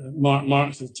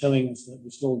 Marx is telling us that we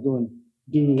should all go and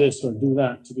do this or do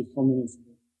that to be communist,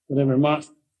 whatever.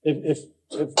 Marx, if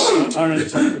our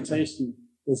interpretation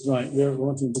is right, we're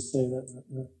wanting to say that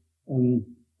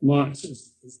Marx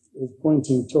is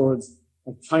pointing towards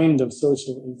a kind of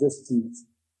social existence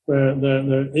where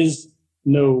there is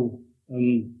no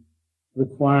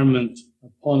requirement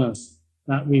upon us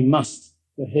that we must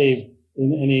behave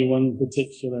in any one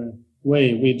particular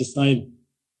way. We decide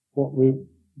what we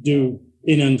do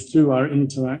in and through our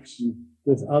interaction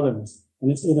with others.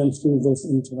 And it's in and through this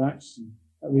interaction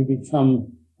that we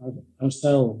become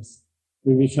ourselves.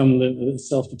 We become the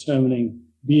self-determining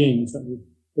beings that we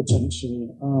potentially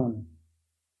are.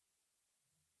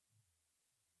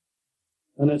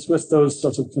 And it's with those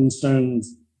sort of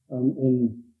concerns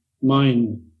in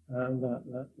mind that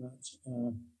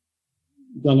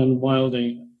Gunn and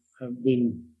Wilding have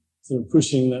been sort of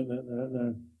pushing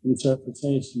their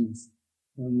interpretations.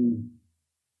 And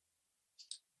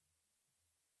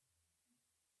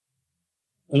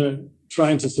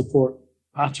trying to support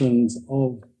patterns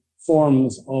of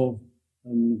forms of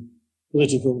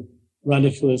political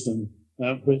radicalism,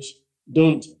 which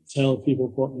don't tell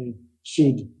people what they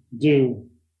should do,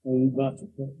 but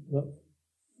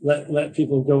let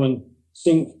people go and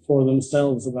think for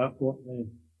themselves about what they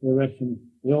reckon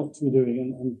they ought to be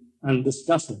doing and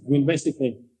discuss it. I mean,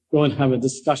 basically, go and have a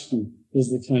discussion is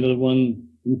the kind of one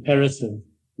imperative.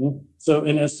 Yeah? So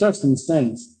in a certain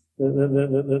sense,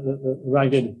 the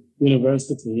Ragged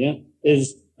University,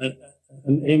 is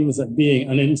and aims at being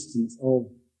an instance of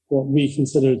what we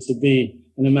consider to be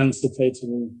an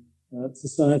emancipatory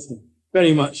society,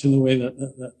 very much in the way that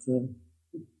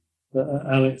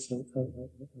Alex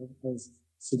has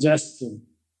suggested.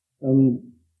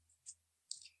 And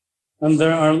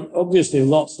there are obviously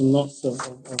lots and lots of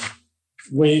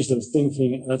ways of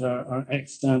thinking that are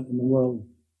extant in the world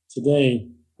today,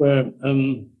 where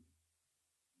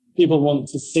people want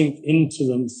to sink into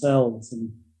themselves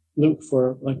and look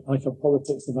for like a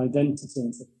politics of identity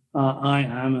and say, I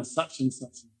am a such and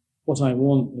such. What I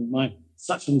want is my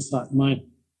such and such, my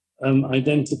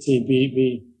identity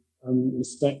be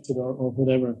respected or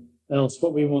whatever else.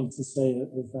 What we want to say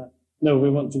is that, no, we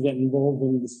want to get involved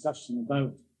in discussion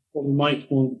about what we might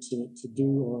want to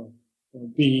do or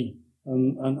be,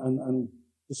 and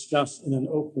discuss in an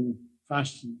open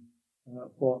fashion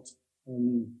what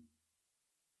we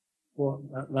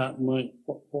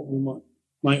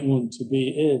might want to be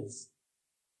is.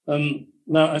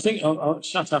 Now, I think I'll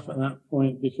shut up at that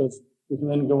point because we can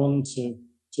then go on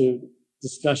to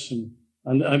discussion,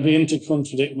 and I begin to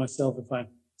contradict myself if I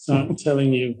start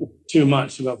telling you too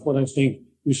much about what I think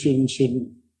you should and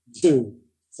shouldn't do.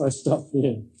 So I stop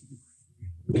here.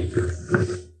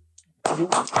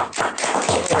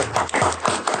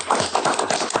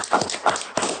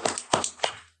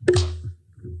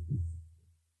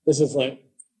 This is like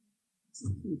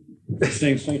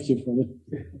saying thank you for it.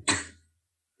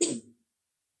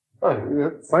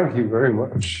 Thank you very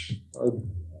much.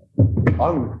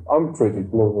 I'm pretty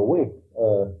blown away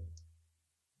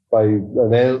by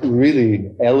an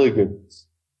really elegant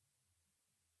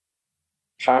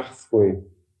pathway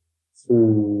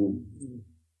through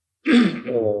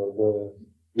the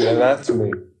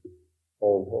anatomy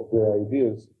of the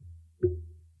ideas.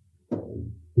 I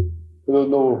don't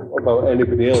know about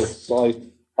anybody else.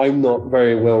 I'm not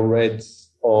very well read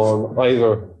on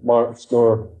either Marx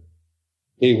nor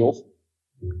Hegel.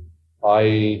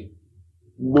 I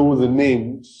know the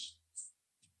names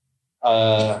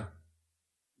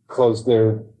because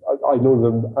I know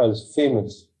them as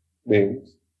famous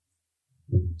names.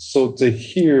 So to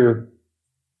hear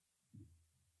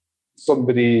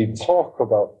somebody talk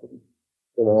about them,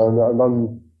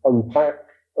 and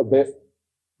unpack a bit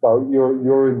about how you're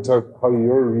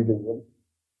reading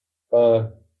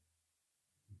them,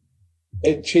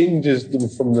 it changes them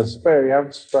from this very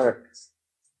abstract,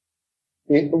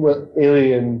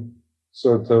 alien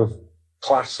sort of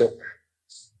classic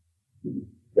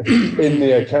in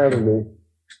the academy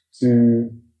to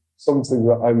something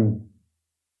that I'm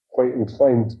quite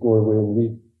inclined to go away and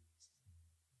read.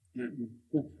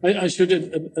 I should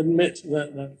admit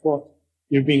that what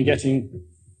you've been getting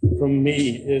from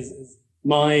me is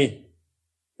my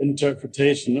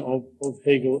interpretation of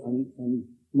Hegel and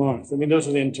Marx. I mean, those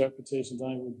are the interpretations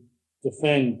I would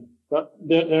defend, but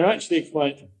they're actually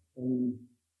quite,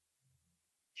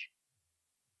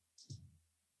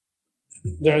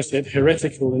 dare I say it,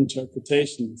 heretical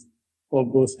interpretations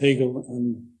of both Hegel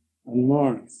and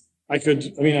Marx. If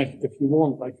you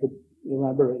want, I could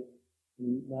elaborate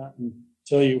on that and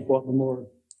tell you what the more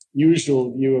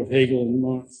usual view of Hegel and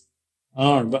Marx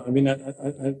are. But I mean, I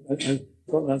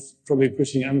thought that's probably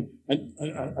pushing it. I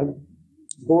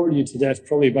bored you to death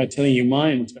probably by telling you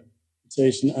my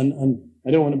interpretation, and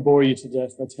I don't want to bore you to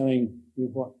death by telling you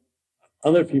what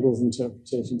other people's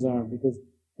interpretations are, because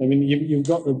I mean, you've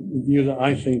got the view that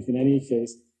I think in any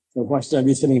case. So why should I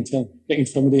be sitting and getting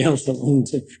somebody else along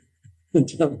to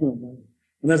tell them about it?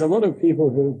 And there's a lot of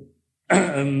people who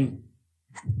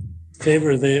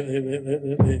favor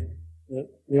the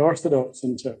orthodox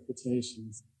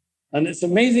interpretations. And it's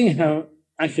amazing how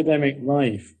academic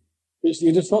life, which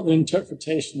you'd have thought the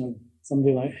interpretation of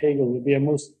somebody like Hegel would be a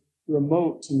most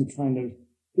remote and kind of,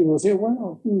 people will say,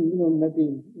 well,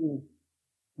 maybe,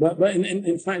 But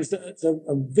in fact, it's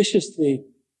a viciously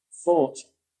fought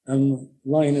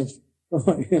line of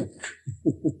thought.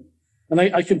 And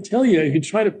I could tell you, if you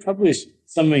try to publish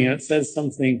something that says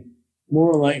something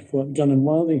more like what Gunn and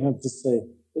Wilding have to say,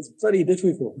 it's pretty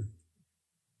difficult.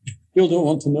 People don't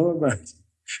want to know about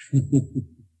it.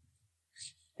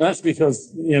 That's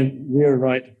because we're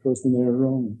right, of course, and they're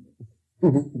wrong.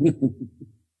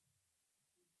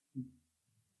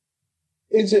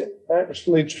 Is it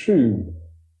actually true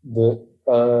that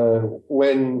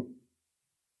when,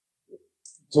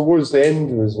 towards the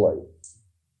end of his life,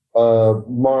 Karl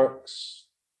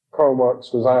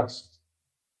Marx was asked,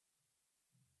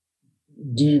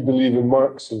 do you believe in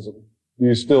Marxism? Do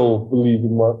you still believe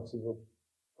in Marxism?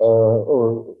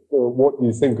 Or what do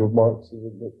you think of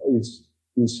Marxism?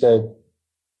 He said,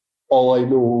 all I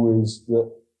know is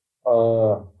that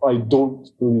I don't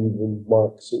believe in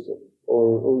Marxism.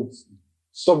 Or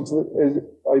something,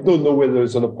 I don't know whether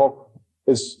it's an apocryphal.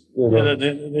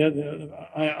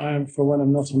 I, for one,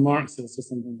 I'm not a Marxist or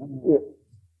something like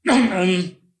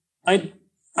that. Yeah.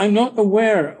 I'm not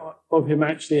aware of him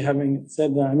actually having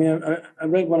said that. I mean, I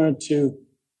read one or two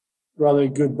rather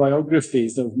good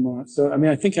biographies of Marx. So, I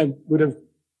mean, I think I would have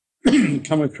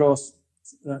come across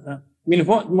that. I mean,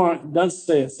 what Marx does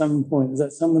say at some point is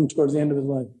that someone towards the end of his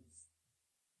life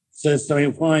says, I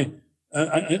mean, why?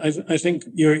 I think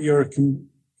your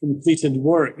completed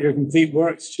work, your complete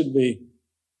works should be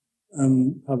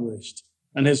published.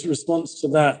 And his response to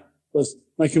that was,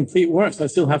 my complete works, I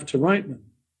still have to write them.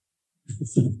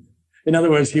 In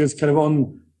other words, he was kind of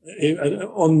ongoing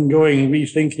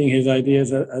rethinking his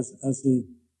ideas as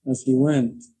he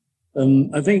went.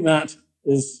 I think that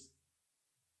is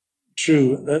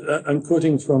true. I'm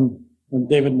quoting from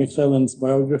David McClelland's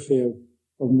biography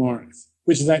of Marx,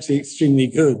 which is actually extremely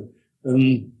good.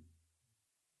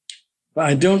 But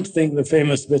I don't think the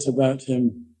famous bit about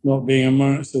him not being a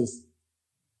Marxist,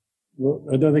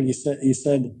 I don't think he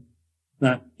said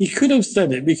that. He could have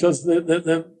said it because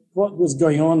what was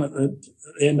going on at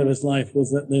the end of his life was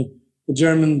that the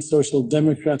German Social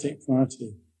Democratic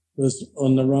Party was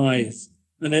on the rise,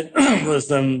 and it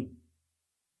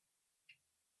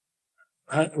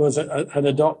had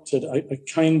adopted a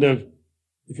kind of,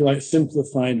 if you like,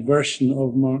 simplified version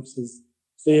of Marx's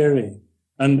theory,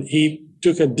 and he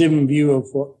took a dim view of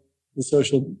what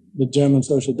the German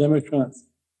Social Democrats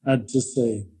had to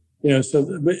say. You know,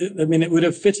 so I mean, it would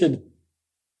have fitted.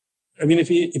 I mean, if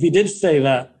he did say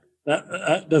that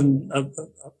doesn't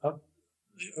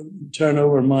turn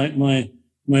over my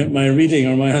reading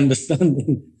or my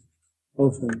understanding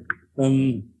of him.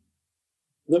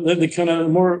 The kind of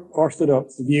more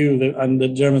orthodox view and the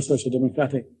German Social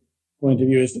Democratic point of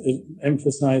view it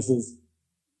emphasizes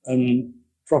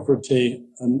property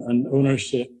and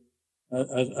ownership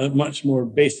as a much more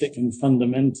basic and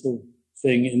fundamental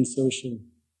thing in social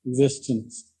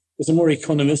existence. It's a more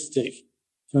economistic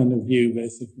kind of view,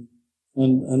 basically.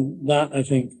 And that, I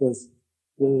think, was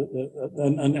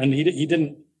and he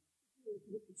didn't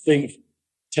think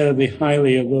terribly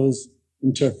highly of those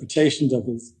interpretations of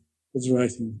his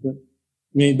writings. But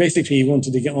I mean, basically, he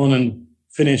wanted to get on and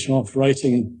finish off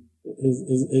writing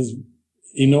his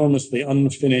enormously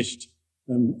unfinished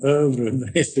oeuvre,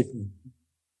 basically.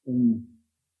 Don't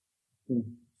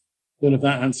know if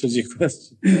that answers your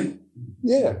question.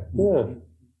 Yeah.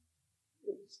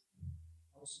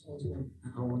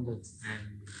 I wondered,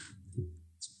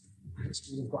 I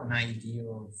suppose I've got an idea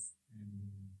of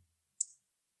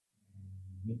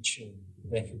mutual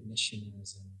recognition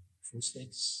as a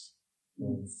process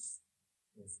of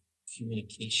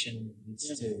communication that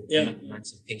leads to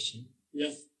emancipation.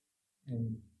 Yeah.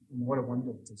 And what I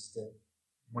wondered is that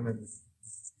one of the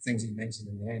things you mentioned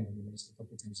in the end, and you mentioned a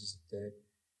couple of times, is that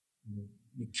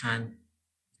you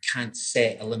can't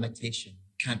set a limitation.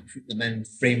 You can't put them in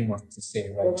framework to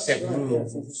say, right, set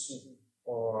rules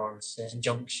or set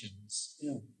injunctions.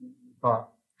 Yeah. But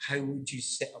how would you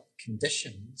set up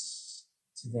conditions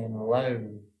to then allow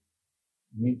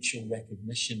mutual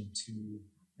recognition to,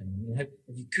 and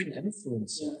if you couldn't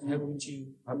influence it, what would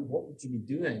you be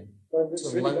doing? Well, I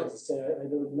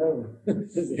don't know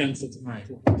is the answer to that.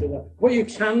 What you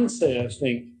can say, I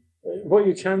think, what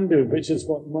you can do, which is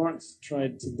what Marx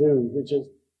tried to do, which is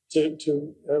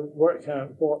to work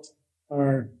out what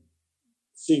are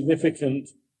significant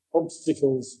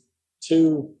obstacles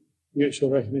to mutual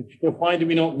recognition. Why do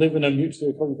we not live in a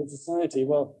mutually recognizant society?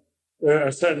 Well, there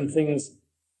are certain things,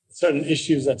 certain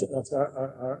issues that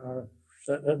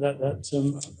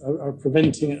are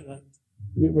preventing it.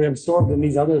 We're absorbed in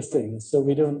these other things, so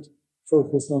we don't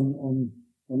focus on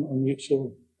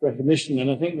mutual recognition. And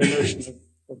I think the notion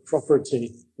of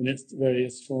property in its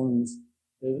various forms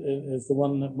is the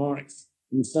one that Marx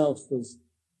himself was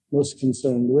most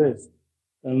concerned with.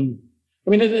 I mean,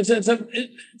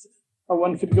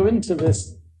 one could go into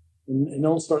this in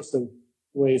all sorts of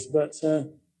ways, but I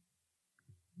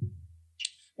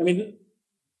mean,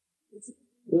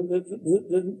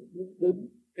 the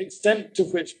extent to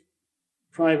which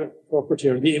private property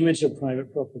or the image of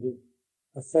private property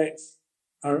affects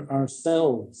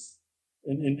ourselves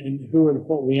in who and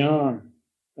what we are.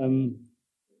 I mean,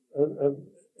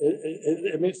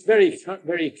 it's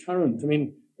very current. I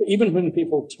mean, even when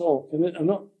people talk, and I'm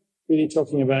not really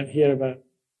talking about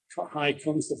high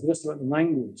concepts, just about the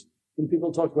language. When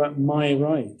people talk about my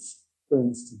rights, for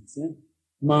instance,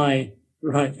 my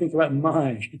right, think about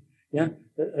my,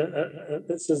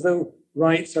 it's as though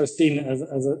rights are seen as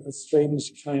a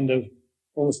strange kind of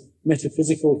almost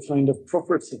metaphysical kind of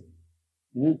property.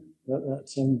 And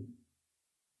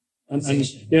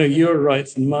your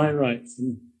rights and my rights,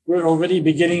 and we're already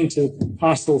beginning to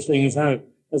parcel things out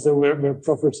as though we're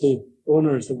property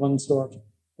owners of one sort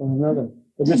or another.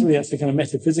 Admittedly, that's a kind of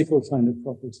metaphysical kind of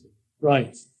property,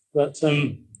 rights. But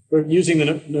we're using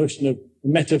the notion of the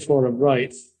metaphor of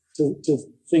rights to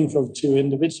think of two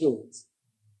individuals.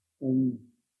 And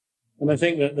I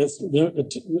think that that's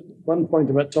one point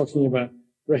about talking about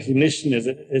recognition is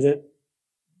it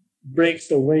breaks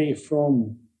away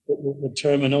from the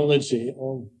terminology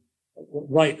of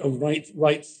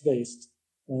rights-based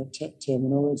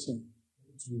terminology.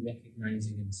 Would you be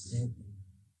recognizing instead?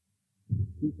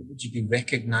 Would you be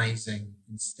recognizing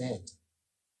instead?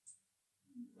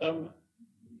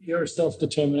 Your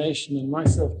self-determination and my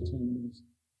self-determination.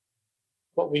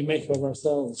 What we make of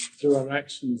ourselves through our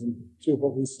actions and through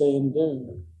what we say and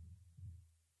do.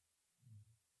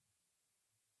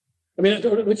 I mean,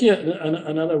 looking at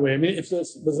another way, I mean, if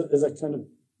there's a kind of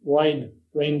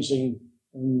wide-ranging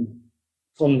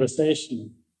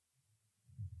conversation,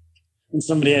 and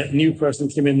a new person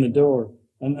came in the door,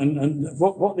 and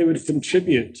what they would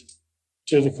contribute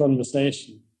to the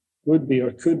conversation would be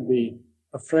or could be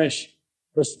a fresh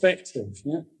perspective.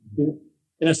 Yeah,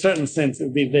 in a certain sense, it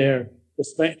would be their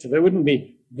perspective. It wouldn't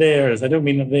be theirs. I don't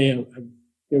mean that they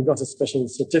have got a special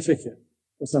certificate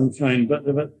of some kind, but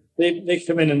they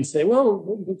come in and say, well,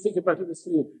 you can think about it this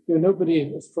way.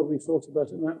 Nobody has probably thought about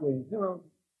it that way. Well,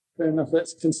 fair enough.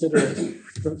 Let's consider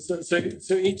it.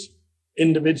 So each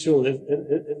individual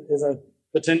is a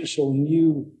potential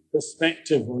new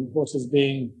perspective on what is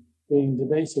being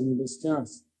debated and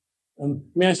discussed. I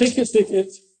mean, I think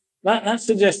that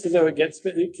suggests as though it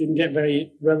can get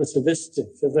very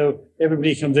relativistic, as though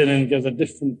everybody comes in and gives a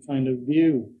different kind of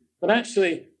view. But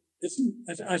actually,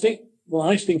 I think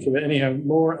of it anyhow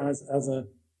more as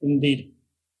indeed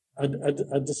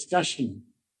a discussion.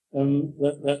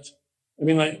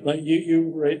 Like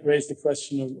you raised the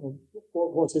question of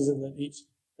what is it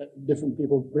that different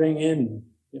people bring in,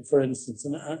 for instance,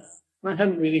 and I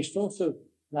hadn't really thought of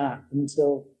that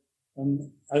until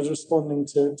I was responding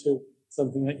to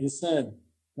something that you said.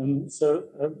 So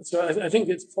I think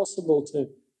it's possible to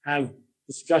have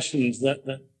discussions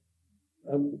that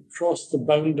cross the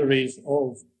boundaries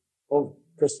of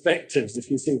perspectives, if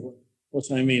you see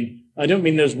what I mean. I don't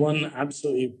mean there's one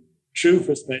absolutely true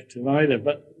perspective either,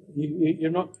 but you're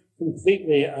not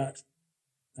completely at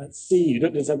sea. You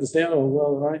don't just have to say, oh,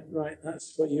 well, right,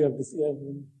 that's what you have to say. I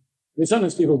mean,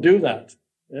 sometimes people do that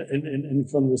in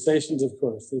conversations, of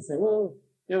course. They say, well,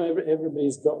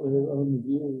 everybody's got their own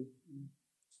view.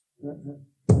 A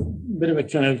bit of a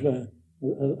kind of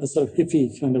a sort of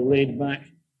hippie kind of laid back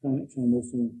kind of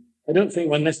thing. I don't think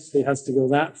one necessarily has to go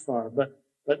that far, but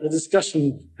the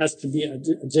discussion has to be a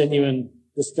genuine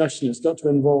discussion. It's got to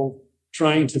involve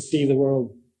trying to see the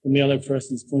world from the other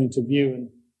person's point of view and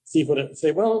see what it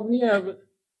say. Well, yeah, but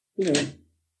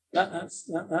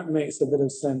that makes a bit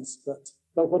of sense. But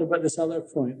what about this other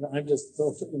point that I've just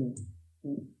thought?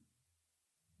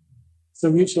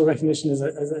 So mutual recognition is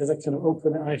a kind of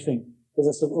open. I think is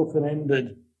a sort of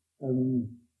open-ended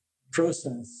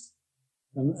process.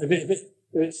 If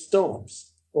it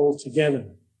stops altogether,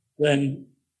 then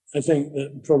I think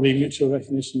that probably mutual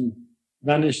recognition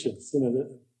vanishes.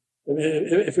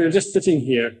 If we're just sitting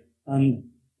here and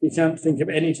we can't think of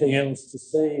anything else to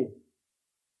say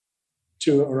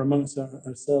to or amongst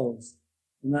ourselves,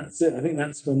 and that's it. I think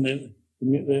that's when the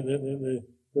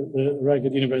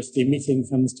Ragged University meeting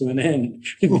comes to an end.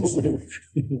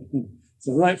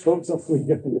 So right, folks, off we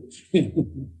go.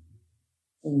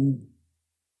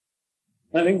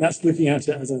 I think that's looking at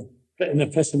it as in a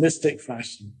pessimistic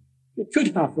fashion. It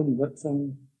could happen, but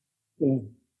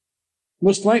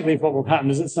most likely what will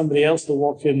happen is that somebody else will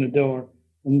walk in the door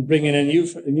and bring in a new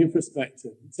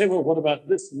perspective. And say, well, what about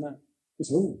this and that? You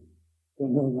say, oh,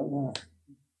 don't know about that.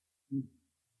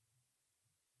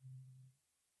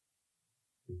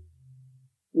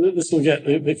 This will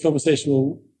the conversation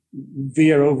will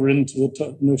veer over into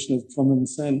the notion of common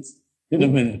sense in a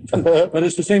minute, but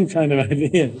it's the same kind of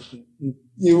idea.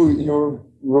 You're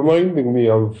reminding me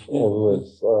of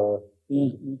this.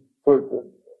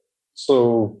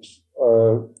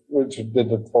 Richard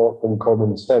did a talk on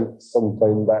common sense some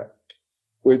time back,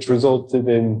 which resulted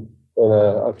in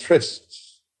a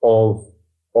tryst of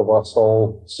us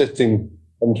all sitting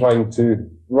and trying to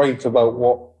write about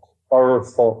what our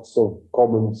thoughts of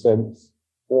common sense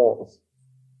are,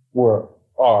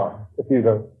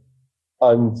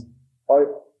 and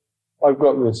I've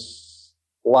got this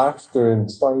laughter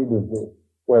inside of me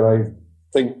when I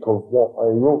think of what I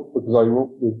wrote, because I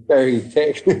wrote this very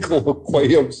technical,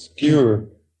 quite obscure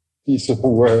piece of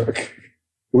work,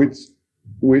 which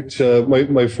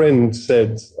my friend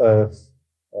said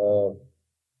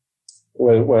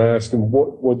when I asked him,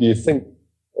 what do you think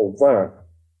of that?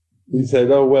 He said,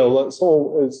 oh, well, that's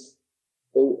all. It's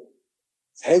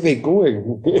heavy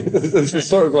going. This is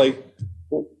sort of like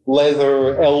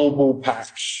leather elbow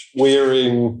patch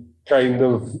wearing kind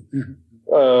of,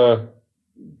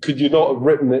 could you not have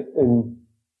written it in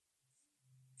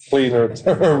plainer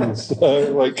terms?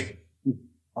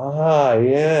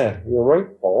 Yeah, you're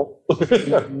right, Paul.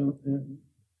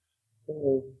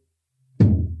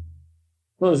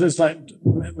 Well, it's like,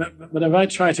 but if I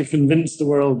try to convince the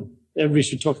world everybody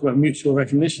should talk about mutual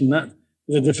recognition, that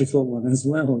is a difficult one as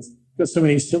well. It's got so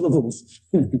many syllables.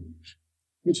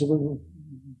 Mutual.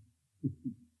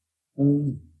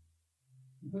 In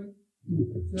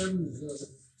terms of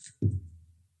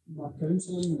my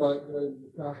counselling background,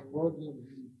 Carol Rodgers,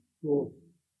 for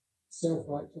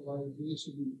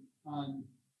self-actualization, and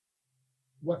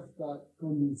with that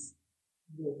comes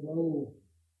the will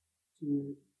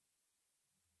to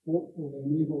hopefully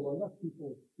enable other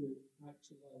people to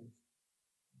actualize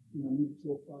in a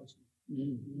mutual fashion.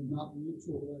 And that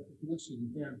mutual recognition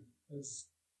is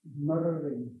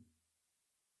mirroring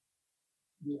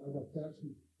the other person,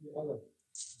 the other.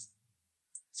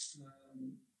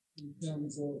 In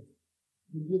terms of,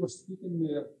 when you were speaking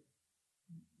there,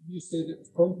 you said it was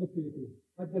complicated.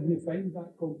 I didn't find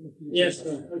that complicated. Yes,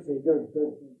 okay, good.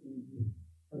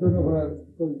 I don't know whether it's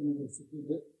because you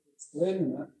were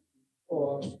explaining it,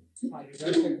 or I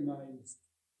recognise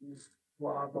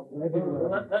what I've already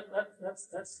learned.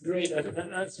 That's great.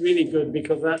 That's really good,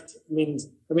 because that means,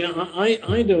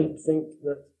 I don't think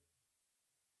that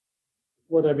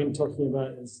what I've been talking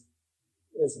about is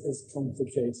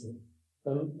complicated.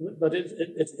 But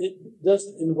it does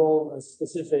involve a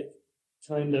specific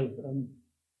kind of, I'm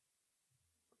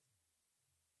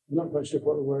not quite sure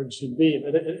what the word should be,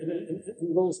 but it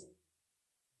involves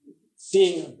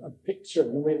seeing a picture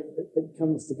and the way it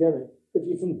comes together.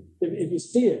 If you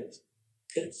see it,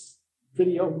 it's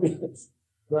pretty obvious.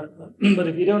 But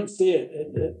if you don't see it,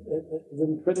 it's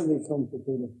incredibly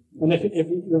complicated. And if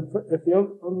the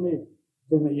only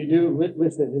thing that you do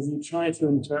with it is you try to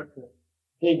interpret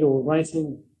Hegel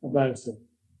writing about it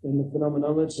in the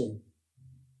phenomenology,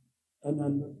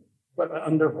 but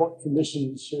under what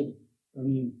conditions should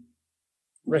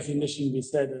recognition be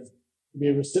said as to be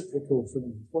reciprocal for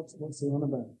them? What's he on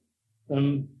about?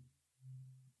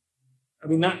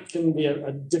 That can be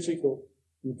a difficult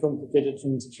and complicated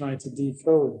thing to try to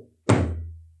decode.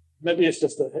 Maybe it's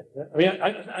just I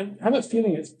have a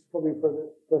feeling it's probably for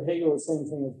Hegel the same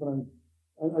thing as when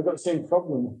I've got the same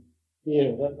problem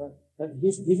here, that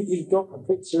he's got a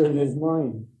picture in his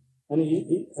mind, and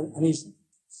he's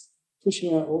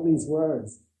pushing out all these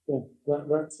words.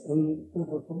 That's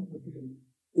overcomplicated.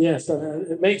 Yes, and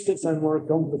it makes it sound more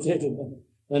complicated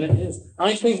than it is.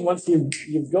 I think once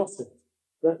you've got it,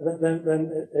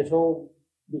 then it all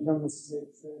becomes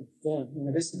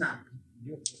Isn't that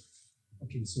beautiful?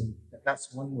 Okay, so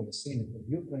that's one way of saying it. But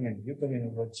you're bringing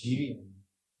a Rogerian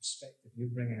perspective. You're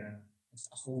bringing a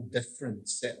whole different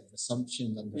set of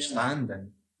assumptions,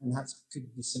 understanding, and that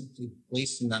could be simply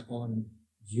placing that on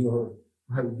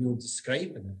how you're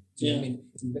describing it. Do you know what I mean?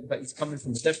 But it's coming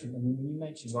from a different. When you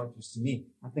mentioned Rogers to me,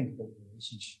 I think about the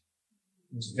relationship.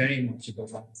 It was very much about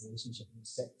that relationship and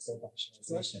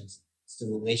self-actualizations. It's the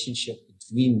relationship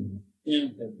between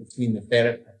the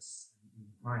therapist and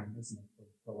the client, isn't it?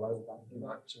 To allow that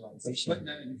actualization.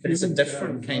 But it's a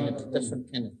different kind of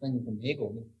thing from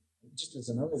Hegel. Just as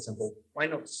another example, why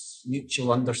not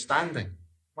mutual understanding?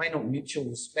 Why not mutual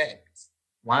respect?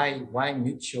 Why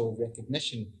mutual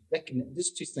recognition?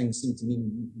 These two things seem to me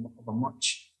of a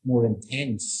much more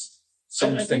intense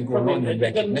something going on than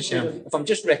recognition. If I'm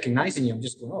just recognizing you, I'm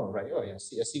just going, oh right, oh yeah, I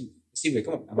see where you're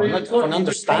coming from. If I'm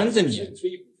understanding you,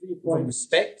 if I'm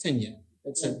respecting you,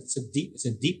 it's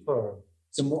a deeper,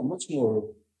 it's a much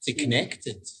more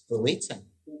connected relating.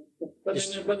 I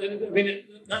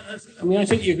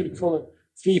think you could call it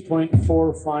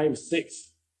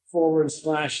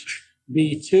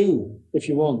 3.456/B2 if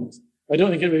you want. I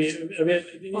don't think it really.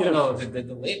 No,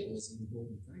 the label is an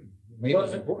important thing.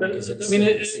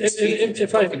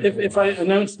 If I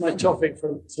announced my topic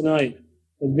for tonight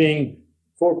as being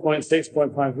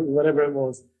 4.6.5, whatever it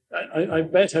was, I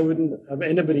bet I wouldn't have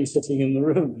anybody sitting in the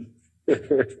room.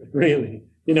 Really,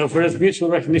 whereas mutual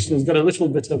recognition has got a little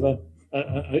bit of a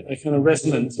kind of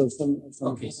resonance of some.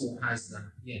 Okay, so it has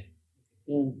that, yeah.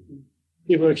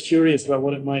 People are curious about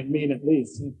what it might mean, at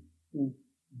least.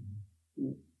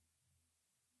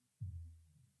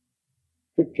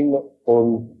 Picking up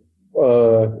on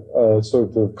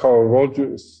sort of Carl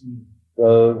Rogers, I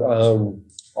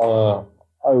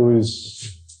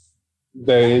was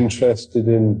very interested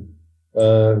in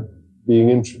being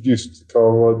introduced to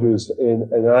Carl Rogers in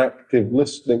an active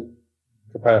listening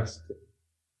capacity.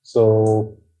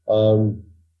 So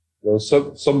You know,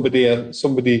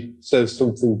 somebody says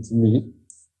something to me,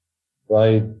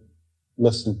 I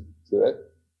listen to it,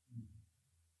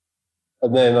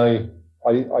 and then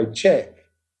I check.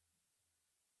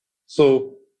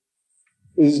 So,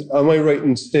 am I right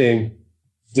in saying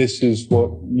this is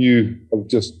what you have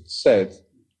just said?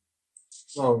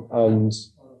 Well, and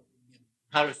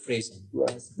paraphrasing.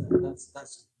 Right.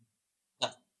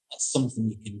 That's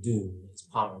something you can do. It's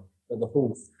part of, but the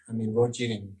whole. I mean,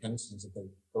 Rogerian counselling is about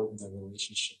building a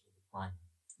relationship with the client.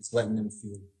 It's letting them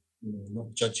feel, not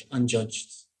unjudged,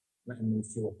 letting them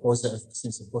feel a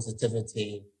sense of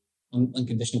positivity,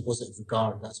 unconditional positive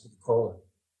regard. That's what they call it.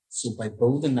 So by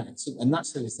building that, and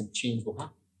that's how we think change will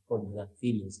happen, according to that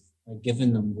theory, is by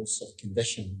giving them those sort of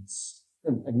conditions.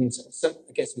 I mean, so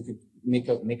I guess we could make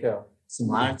a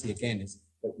similarity again, is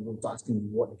that we're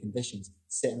asking what the conditions,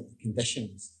 setting up the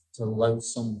conditions to allow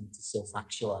someone to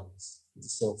self-actualize, to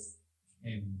safety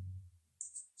and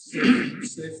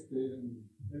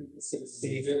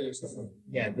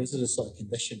yeah, those are the sort of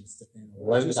conditions that then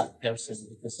allow that person,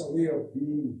 because it's a way of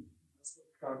being. That's what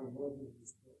Carl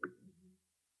is.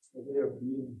 A way of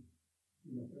being.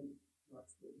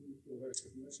 That's what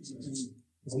recognition is.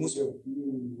 It's a way of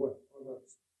being what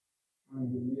others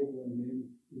and enable them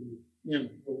to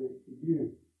relate to you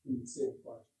in the same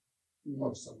fashion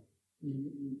or something.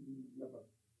 Never.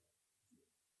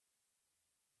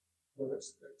 But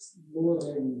it's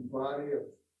lowering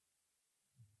barriers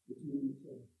between each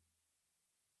other.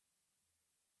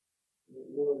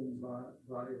 Lowering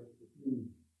barriers between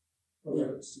whether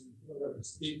it's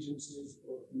agencies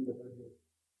or individuals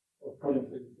or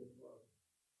companies as well.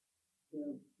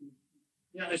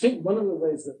 Yeah, I think one of the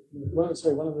ways that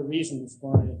one of the reasons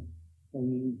why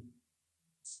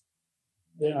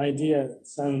the idea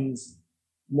sounds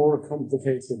more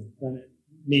complicated than it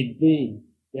need be,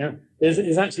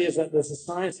 is actually that the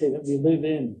society that we live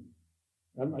in,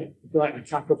 I feel like a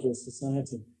capitalist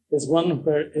society, is one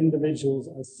where individuals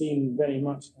are seen very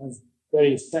much as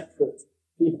very separate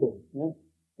people,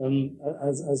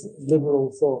 as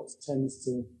liberal thought tends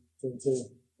to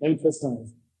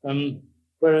emphasize.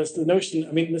 Whereas the notion,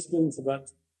 I mean, this isn't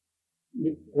about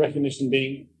recognition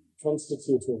being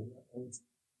constitutive, as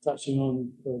touching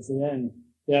on towards the end.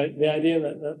 The idea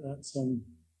that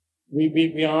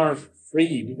we are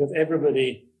free because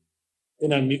everybody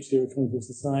in a mutually recognitive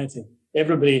society,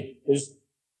 everybody is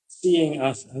seeing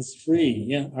us as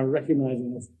free, are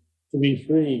recognizing us to be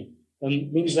free,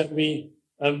 means that we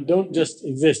don't just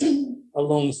exist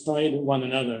alongside one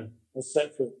another as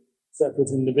separate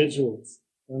individuals.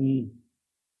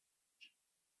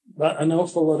 But an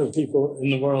awful lot of people in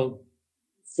the world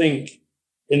think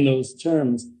in those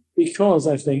terms because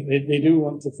I think they do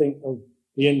want to think of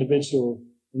the individual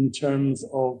in terms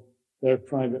of their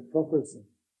private property,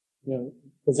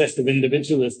 possessive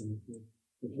individualism.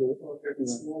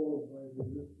 It's swallowed by the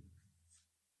root.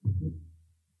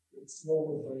 It's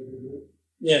swallowed by the root.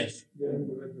 Yes. The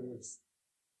individual is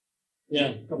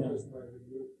encompassed by the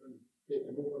root and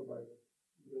taken over by the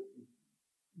root.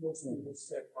 Most people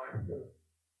step back to it.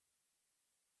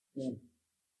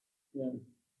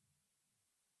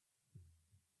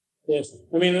 Yes.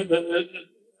 I mean,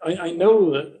 I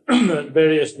know that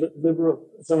various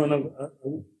someone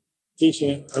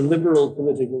teaching a liberal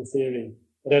political theory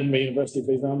at Edinburgh University,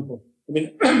 for example. I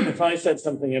mean, if I said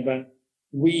something about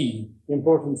the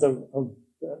importance of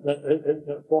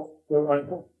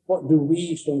what do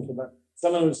we think about?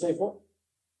 Someone would say, what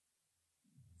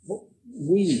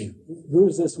we?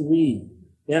 Who's this we?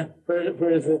 Yeah,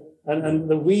 where is it? And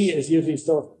the we is usually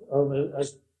thought of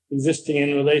as existing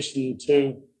in relation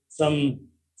to some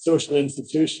social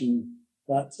institution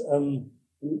that,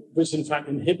 which in fact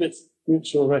inhibits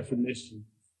mutual recognition,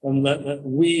 and that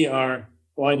we are,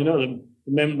 I don't know,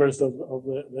 the members of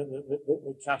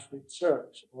the Catholic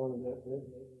Church or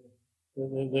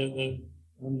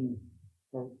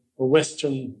or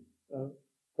Western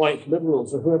white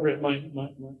liberals or whoever it might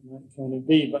kind of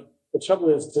be. But the trouble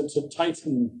is to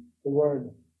tighten the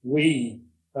word "we"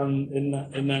 in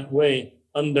that way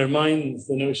undermines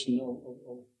the notion of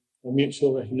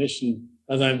mutual recognition,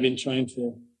 as I've been trying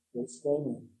to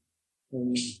explain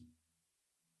it.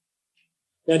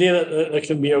 The idea that there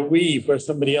can be a "we" where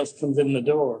somebody else comes in the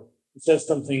door and says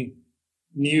something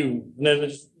new, and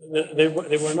then they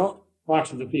were not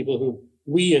part of the people who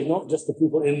we are not just the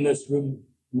people in this room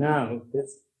now.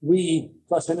 It's we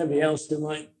plus anybody else who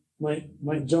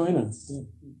might join us.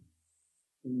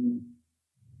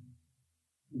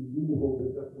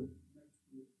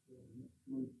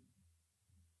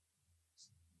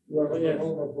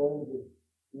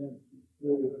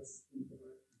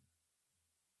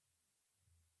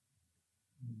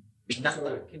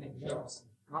 that kind of helps.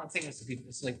 I think it's a good.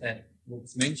 It's like that.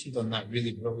 What's mentioned on that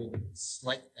really brilliant. It's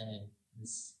like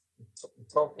this. The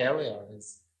talk earlier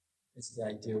is the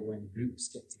idea when groups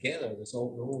get together. There's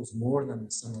always more than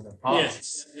the sum of their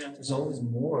parts. Yeah. There's always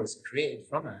more is created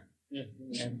from it. Yeah.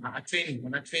 And I train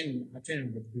with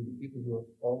people who are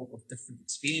all of different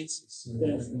experiences. So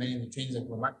many of the trainings I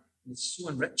go like, it's so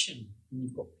enriching when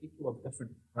you've got people of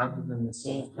different, rather than the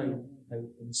sort of how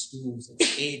in schools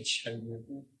it's age, how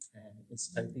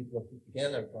it's how people are put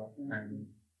together, but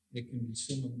there can be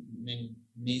so many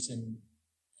amazing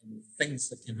things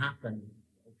that can happen.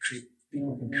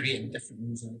 People can create in different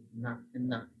ways in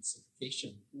that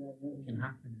situation. It can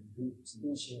happen in groups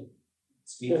and share.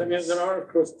 I mean, there are, of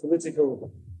course,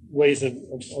 political ways of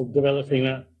developing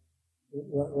that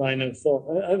line of thought.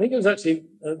 I think it was actually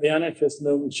the anarchist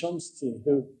Noam Chomsky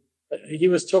who he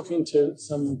was talking to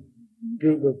some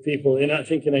group of people in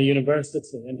a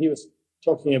university, and he was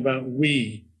talking about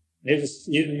we. He was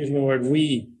using the word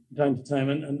we from time to time,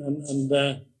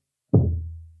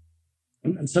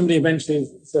 and somebody eventually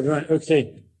said, right,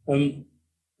 okay, who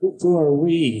are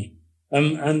we?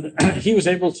 And he was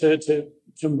able to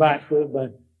come back by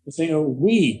saying, oh,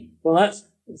 we. Well,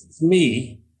 it's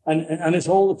me, and it's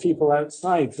all the people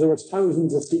outside. There were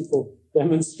thousands of people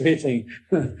demonstrating.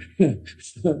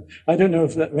 So I don't know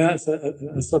if that's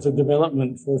a sort of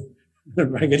development for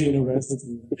Ragged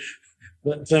University,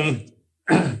 but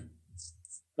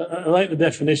I like the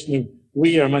definition of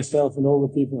we are myself and all the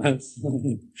people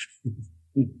outside.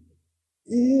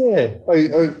 Yeah,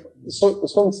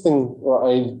 something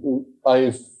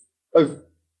I've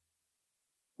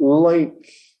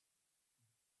like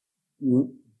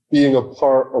being a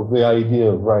part of the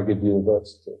idea of Ragged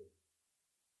University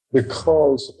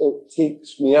because it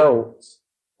takes me out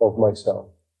of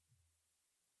myself.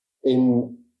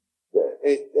 It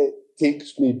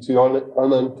takes me to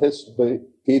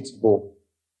unanticipatable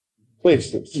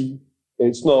places. Mm-hmm.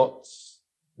 It's not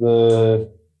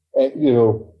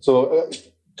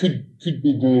could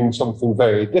be doing something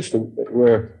very different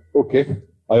where, okay,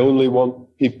 I only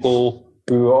want people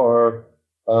who are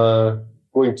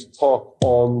going to talk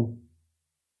on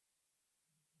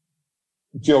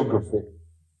geography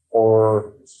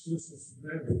or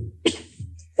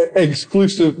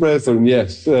exclusive brethren,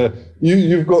 yes.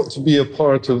 You've got to be a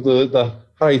part of the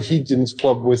High Hegians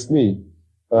Club with me.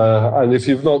 And if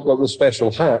you've not got the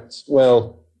special hats,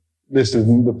 well, this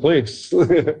isn't the place.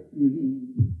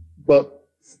 But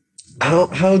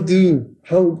how do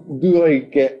I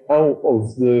get out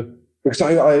of because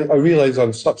I realize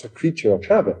I'm such a creature of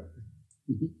habit,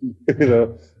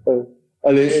 and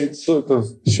it sort of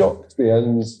shocked me,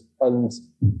 and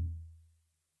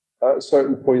at a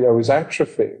certain point I was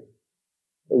atrophying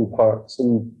in parts,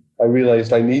 and I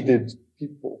realized I needed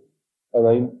people, and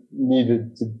I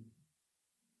needed to.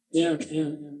 Yeah.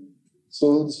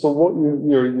 So what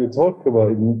you're talking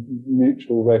about in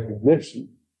mutual recognition,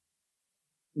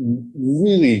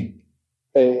 really,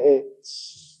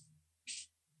 it's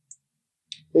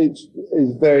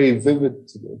very vivid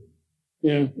to me.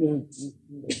 Yeah.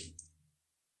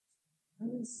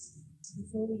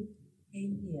 Before we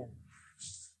came here,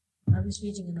 I was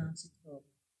reading an article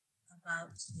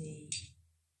about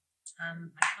I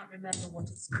can't remember what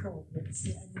it's called, but it's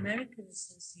the American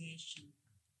Association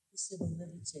for Civil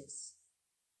Liberties.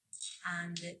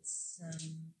 And its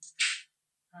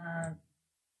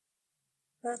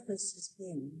purpose has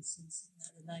been, since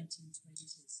the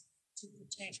 1920s, to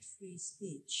protect free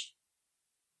speech.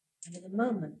 And at the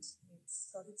moment, it's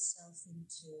got itself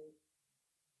into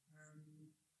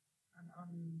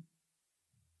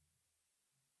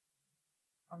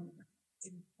an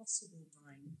impossible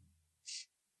line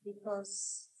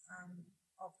because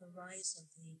of the rise of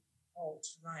the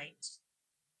alt-right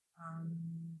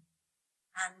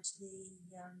and the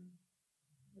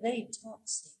very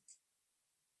toxic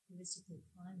political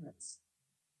climate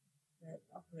that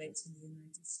operates in the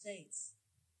United States.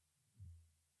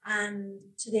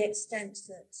 And to the extent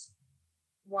that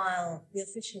while the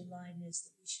official line is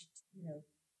that we should,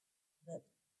 that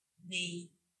the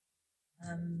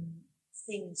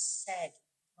things said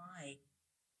by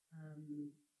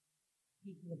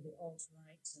people of the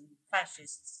alt-right and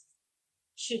fascists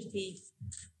should be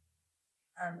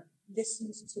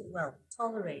listened to,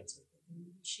 tolerated.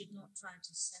 We should not try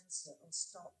to censor or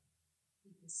stop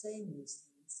people saying these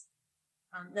things.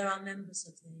 There are members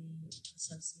of the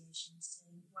association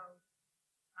saying,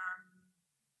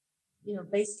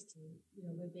 basically,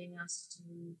 we're being asked to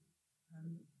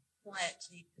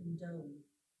quietly condone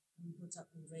and put up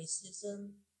with racism,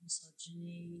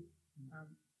 misogyny,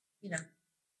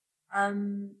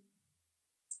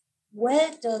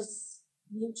 where does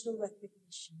mutual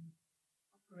recognition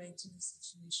operate in a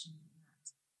situation like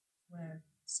that, where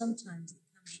sometimes it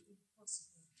can be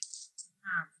impossible to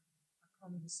have a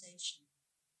conversation?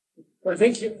 Well, I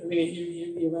think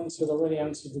you've already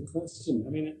answered the question. I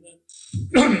mean,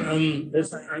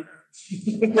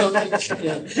 well,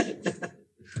 yeah.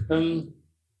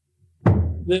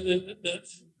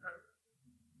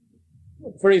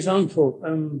 For example, I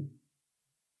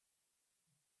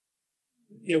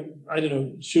don't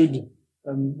know, should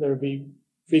there be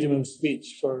freedom of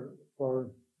speech for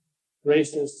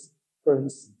racists, for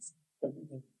instance?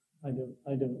 I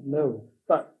don't know.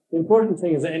 But the important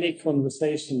thing is that any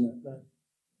conversation that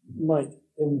might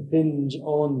impinge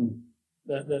on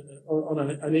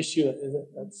an issue that is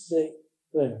at stake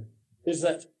there is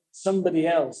that somebody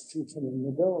else can come in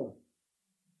the door,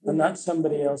 and that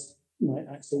somebody else might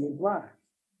actually be black.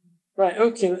 Right?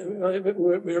 Okay,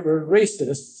 we're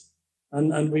racists,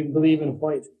 and we believe in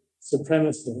white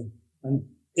supremacy, and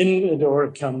in the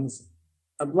door comes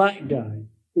a black guy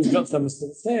who's got something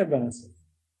to say about it.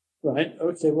 Right?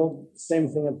 Okay, well, same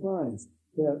thing applies.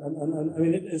 Yeah, and I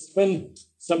mean, it's when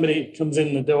somebody comes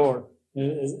in the door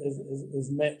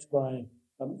is met by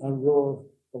a row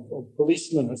of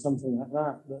policemen or something like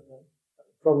that the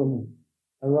problem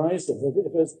arises.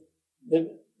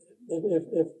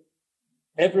 If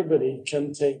everybody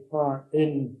can take part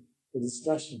in the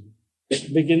discussion,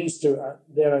 it begins to,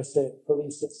 dare I say,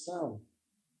 police itself.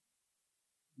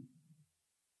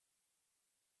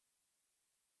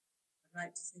 I'd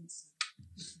like to think so.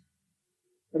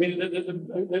 I mean,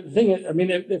 the thing, I mean,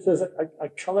 if there's a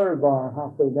colour bar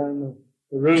halfway down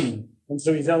the room, and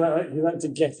so he's allowed to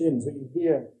get in, so you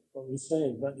hear what we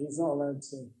say, but he's not allowed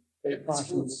to take part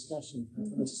in the discussion.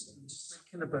 I'm just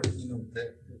thinking about,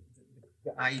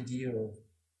 the idea of,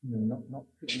 not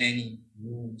putting any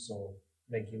rules or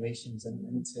regulations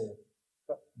into,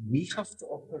 but we have to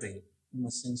operate in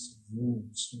a sense of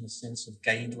rules, in a sense of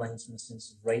guidelines, in a sense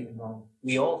of right and wrong.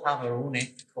 We all have our own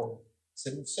ethical.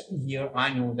 So sitting here,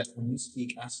 I know that when you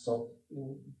speak, I stop.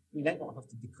 We might not have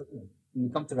to declare. When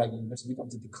we come to Rugby University, we don't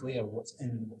have to declare what's in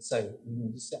and what's out.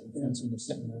 Just certain things when we're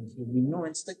sitting around here, we know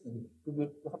instinctively. We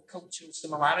have cultural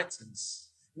similarities.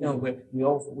 We've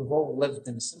all lived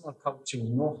in a similar culture. We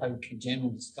know how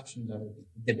general discussions or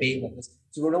debate like this.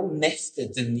 So we're all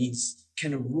nested in these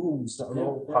kind of rules that are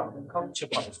all part of the culture,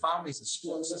 part of families, the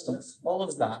school system, all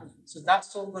of that. So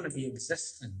that's all going to be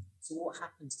existing. So what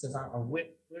happens to that, or where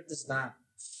does that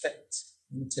fit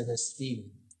into this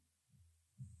theory?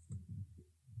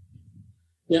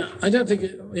 Yeah, I don't think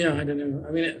it, I don't know.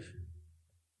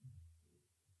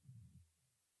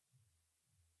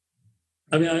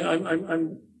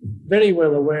 I'm very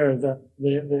well aware that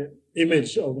the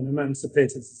image of an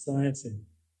emancipated society,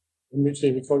 a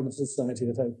mutually recognized society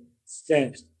that I've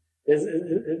sketched,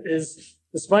 is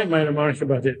despite my remark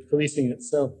about it policing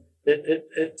itself,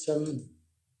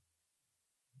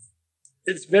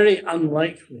 it's very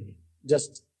unlikely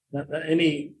just that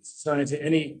any society,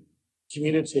 any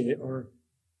community or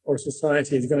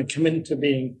society is going to come into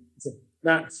being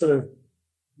that sort of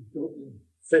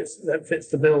fits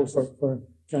the bill for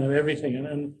kind of everything.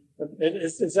 And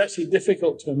it's actually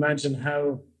difficult to imagine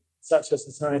how such a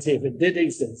society, if it did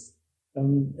exist,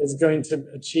 is going to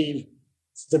achieve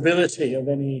stability of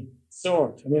any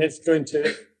sort. I mean, it's going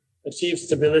to achieve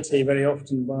stability very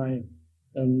often by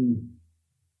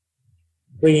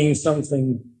bringing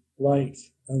something like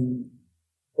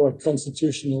or a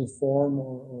constitutional form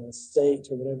or a state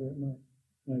or whatever it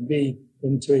might be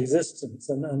into existence.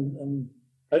 And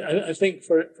I think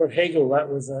for Hegel that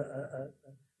was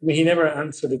he never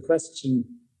answered a question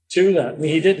to that. I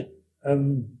mean, he did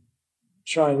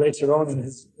try later on in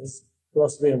his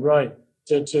philosophy of right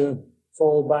to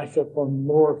fall back upon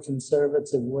more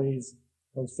conservative ways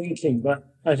of thinking. But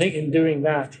I think in doing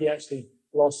that, he actually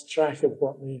lost track of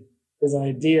what his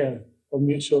idea of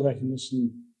mutual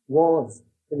recognition was,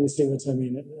 if you see what I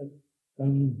mean.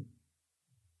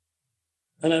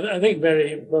 And I think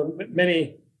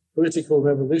many political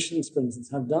revolutions, for instance,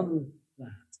 have done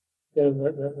that.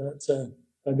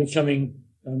 By becoming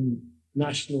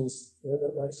nationals,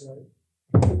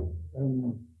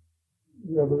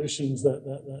 revolutions that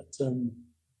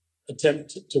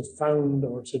attempt to found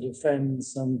or to defend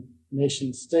some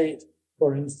nation state,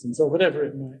 for instance, or whatever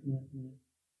it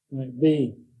might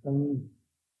be.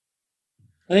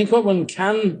 I think what one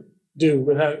can do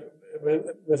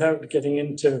without getting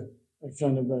into a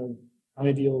kind of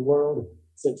ideal world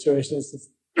situation is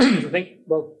to think,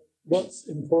 well, what's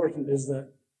important is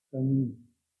that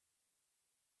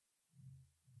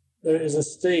there is a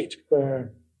state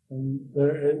where there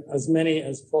are as many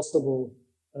as possible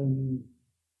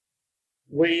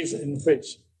ways in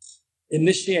which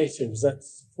initiatives that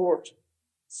support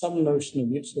some notion of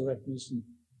mutual recognition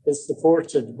is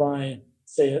supported by,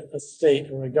 say, a state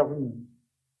or a government.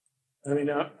 I mean,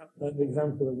 the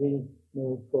example that we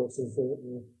know, of course, is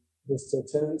the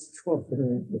tenants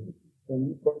cooperative,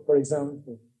 for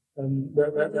example.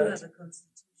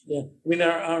 Yeah, I mean,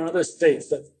 there are other states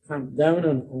that clamp down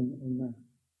on that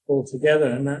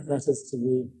altogether, and that is to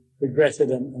be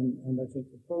regretted and I think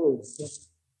opposed.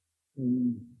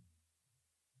 And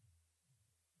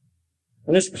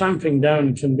this clamping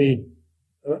down can be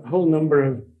a whole number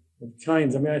of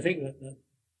kinds. I mean, I think that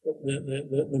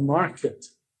the market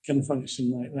can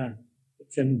function like that.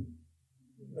 It can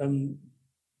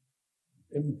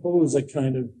impose a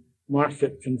kind of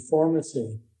market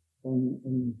conformity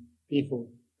on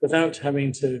people without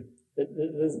having to,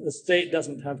 the state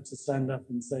doesn't have to stand up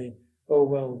and say, oh,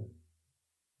 well,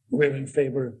 we're in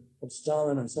favor of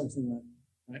Stalin or something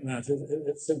like that.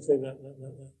 It's simply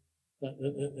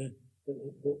the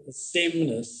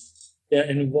sameness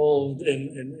involved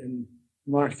in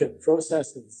market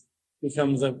processes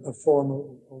becomes a form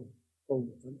of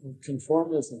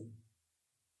conformism,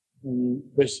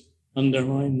 which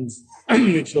undermines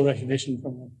mutual recognition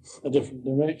from a different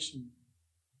direction.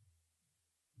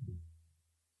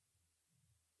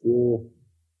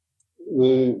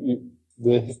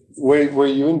 Where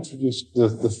you introduced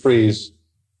the phrase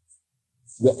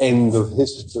 "the end of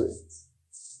history"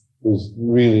 was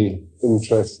really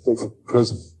interesting,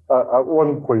 because at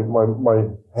one point my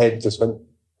head just went,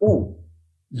 "Oh,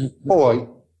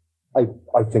 I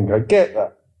think I get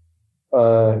that,"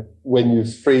 when you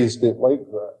phrased it like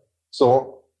that.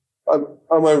 So, am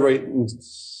I right in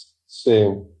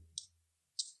saying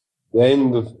the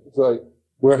end of, like,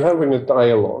 we're having a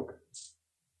dialogue,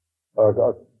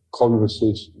 a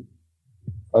conversation,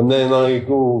 and then I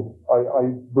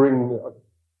bring a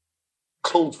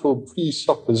cultural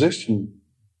presupposition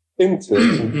into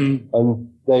it, and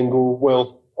then go,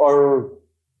 well, our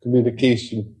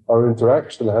communication, our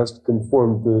interaction has to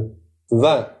conform to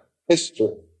that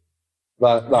history,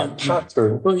 that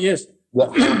pattern. Well, yes.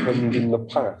 That happened in the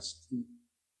past.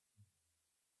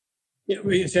 Yeah,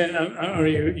 well,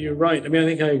 you're right. I mean, I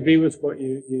think I agree with what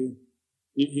you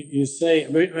say. I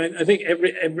mean, I think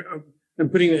I'm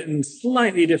putting it in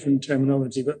slightly different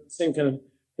terminology, but same kind of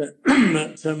that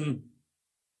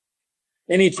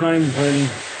any time when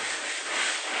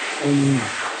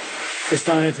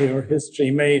society or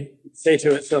history may say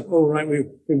to itself, "Oh, right,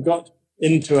 we've got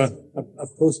into a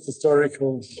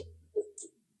post-historical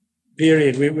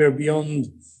period, we're beyond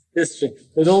history,"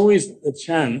 there's always a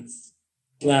chance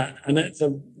that, and it's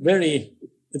an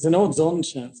odds-on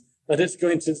chance, that it's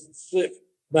going to slip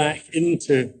back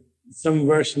into some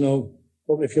version of,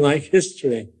 if you like,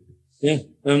 history. Yeah,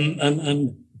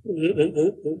 and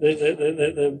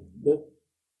the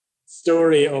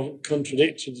story of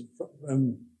contradictions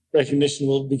recognition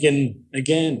will begin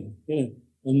again. You know,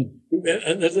 and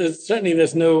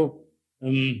there's no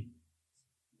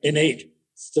innate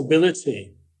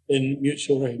stability in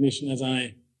mutual recognition as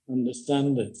I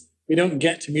understand it. We don't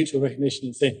get to mutual recognition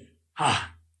and say,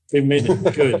 we've made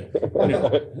it good. You know,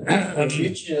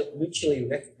 mutually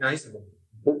recognizable.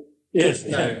 Yes.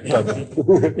 Yeah.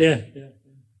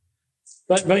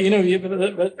 But you know,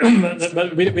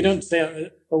 but we don't say,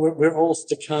 oh, we're all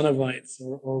Stakhanovites,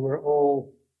 or we're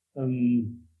all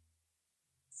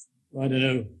I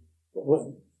don't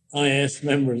know, IS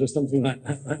members or something like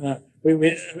that.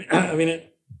 I mean,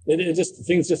 it just,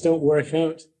 things just don't work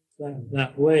out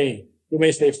that way. You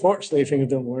may say, fortunately, things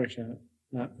don't work out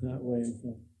that way.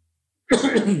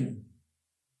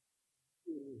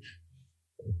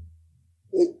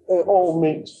 It all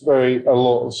makes a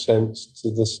lot of sense to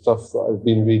the stuff that I've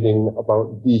been reading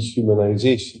about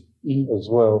dehumanization as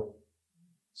well.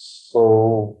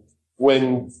 So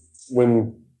when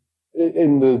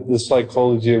in the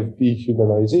psychology of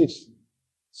dehumanization,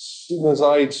 as soon as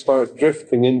I start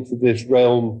drifting into this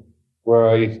realm where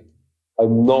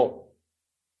I'm not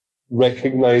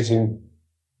recognizing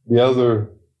the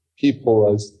other people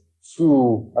as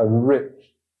full and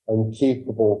rich and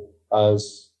capable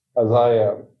as I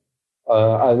am,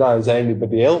 and as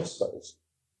anybody else is,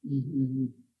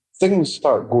 things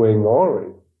start going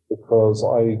awry, because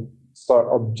I start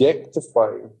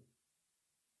objectifying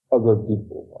other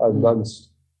people, and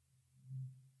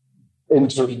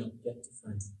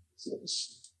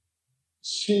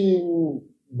seeing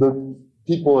the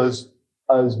people as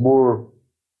more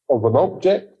of an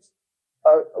object,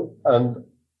 and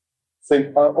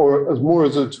think, or as more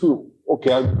as a tool.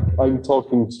 Okay, I'm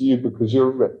talking to you because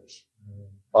you're rich.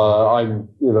 And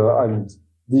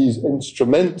these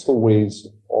instrumental ways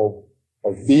of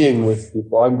being with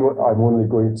people. I'm only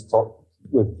going to talk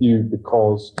with you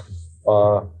because,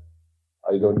 I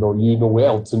don't know, you know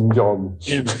Elton John.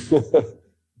 Yeah.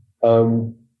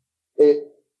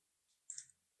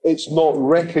 It's not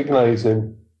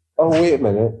recognizing, oh, wait a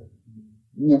minute,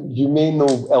 you may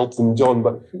know Elton John,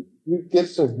 but who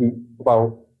gives a hoot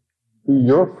about who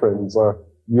your friends are?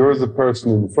 You're the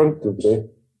person in front of me.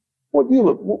 What do you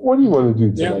want to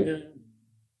do tonight?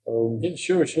 Yeah,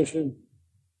 sure.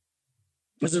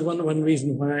 This is one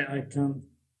reason why I can't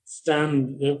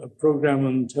stand a program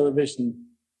on television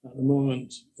at the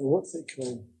moment. What's it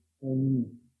called?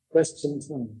 Question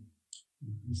Time.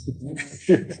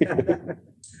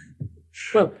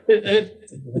 Well,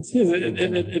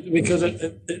 because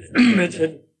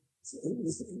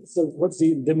so what's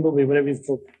the Dimbleby, whatever it's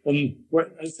called?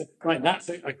 Right, that's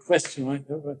a question, right?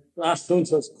 Ask so and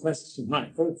so's question,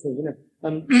 right? Okay, you know,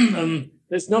 and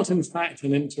it's not in fact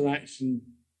an interaction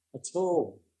at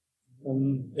all.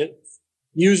 It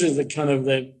uses the kind of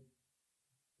the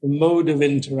mode of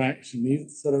interaction.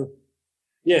 These sort of,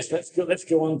 yes, let's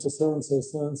go on to so and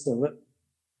so, but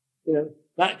you know,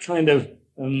 that kind of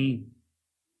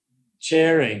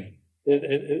sharing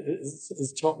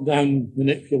is top-down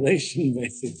manipulation,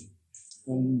 basically.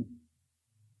 And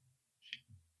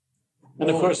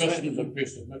of course, questions are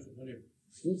pre-submitted anyway.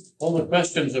 All the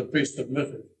questions are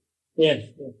pre-submitted. Yes.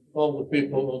 All the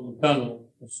people on the panel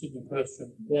have seen the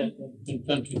question. In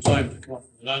plenty of time to come up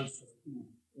with an answer.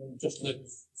 Just like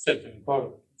setting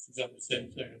apart, it's exactly the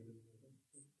same thing.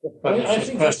 But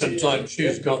it's question time.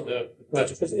 She's got the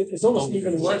question. It's almost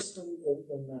even worse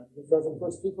than that, because of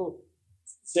course people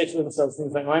say to themselves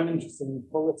things like, "I'm interested in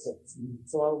politics,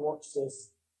 so I'll watch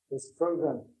this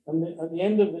program." And at the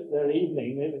end of their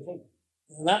evening, they think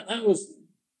that was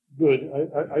good.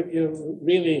 I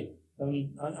really,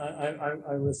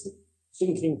 I was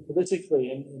thinking politically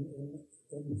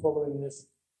in following this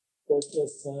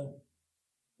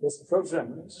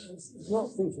program. It's not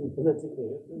thinking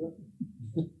politically.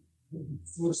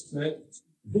 First, right?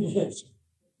 Yes.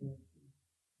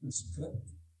 That's correct.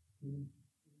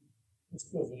 I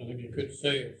suppose anything you could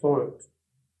say for it.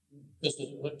 Just as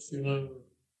it lets you know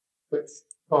which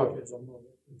parties are more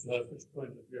to have which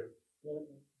point of view.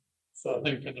 So I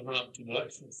think in the run-up-to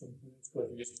election or something, it's quite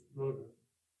a useful program.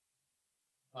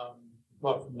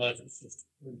 Apart from that, it's just a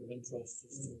point of interest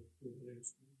as to who believes.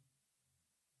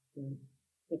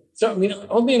 So, I mean,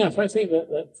 oddly enough, I think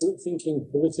that thinking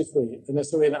politically, and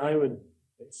that's the way that I would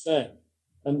accept,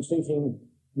 and thinking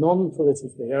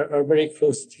non-politically are very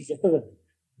close together.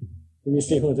 Can you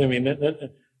see what I mean?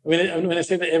 When I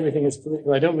say that everything is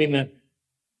political, I don't mean that,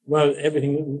 well,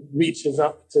 everything reaches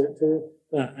up to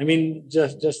that. I mean,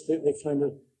 just the kind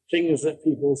of things that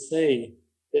people say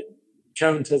that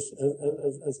count as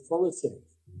politics.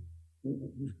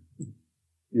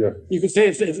 Yeah. You could say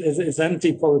it's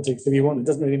anti-politics if you want. It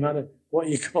doesn't really matter what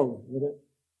you call it.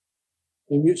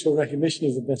 The mutual recognition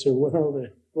is a better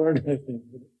word, I think.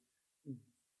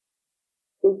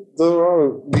 There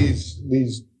are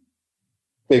these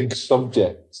big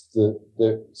subjects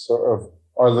that sort of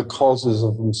are the causes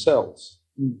of themselves.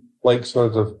 Like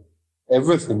sort of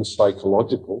everything's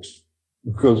psychological,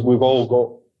 because we've all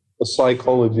got a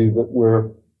psychology that we're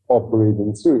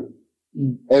operating through.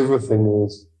 Everything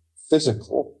is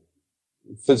physical,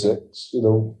 physics, you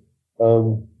know.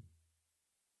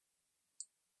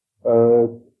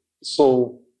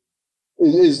 So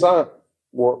is that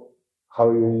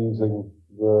how you're using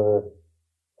the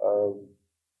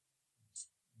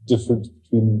difference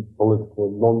between political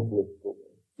and non-political?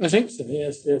 I think so,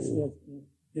 yes.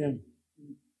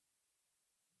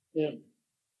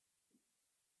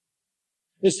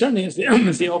 It certainly is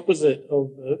the opposite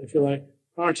of, if you like,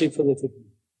 party political.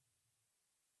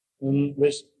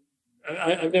 Which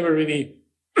I've never really,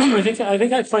 I think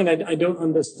I find I don't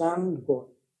understand what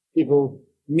people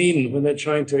mean when they're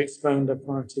trying to expound a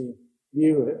party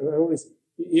view. I always,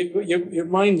 your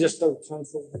mind just doesn't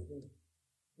cancel.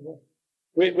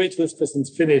 Wait till this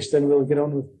person's finished, then we'll get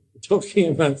on with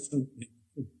talking about something.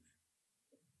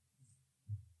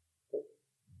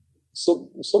 So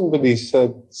somebody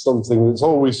said something that's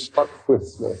always stuck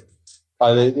with me,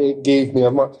 and it gave me a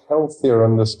much healthier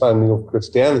understanding of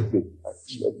Christianity,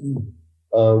 actually.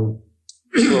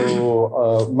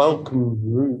 Malcolm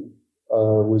Roux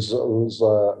was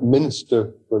a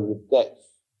minister for the deaf,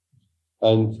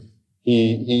 and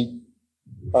he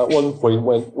at one point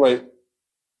went, right,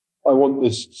 I want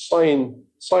this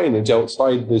signage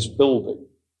outside this building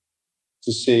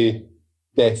to say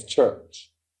deaf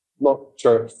church, not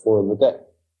church for the deaf.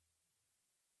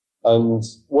 And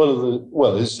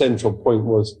his central point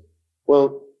was,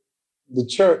 well, the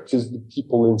church is the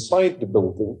people inside the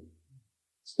building.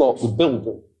 It's not the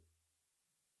building.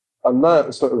 And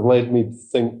that sort of led me to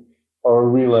think or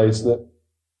realize that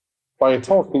by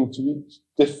talking to each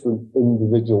different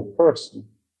individual person,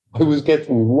 I was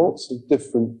getting lots of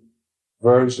different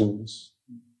versions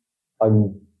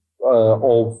and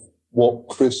of what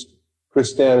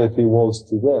Christianity was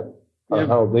to them and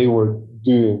how they were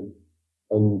doing.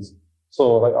 And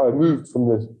so I moved from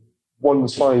this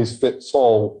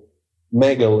one-size-fits-all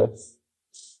megalith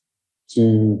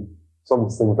to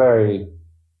something very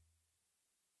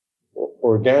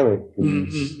organic,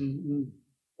 and,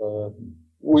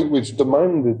 which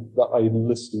demanded that I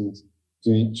listened to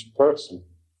each person.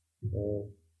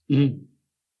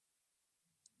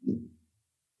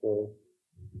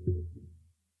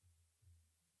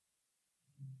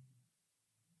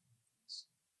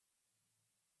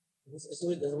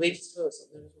 The ladies' toilets.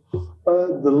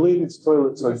 The ladies'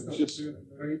 toilets are just.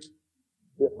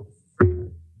 Yeah.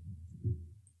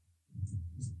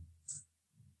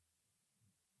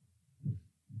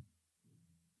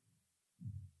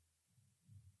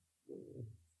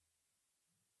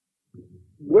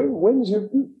 When's your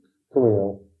book coming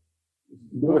out?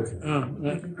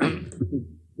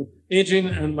 Adrian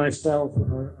and myself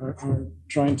are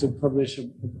trying to publish a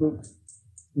book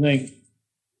length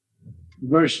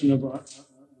version of our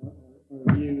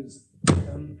views.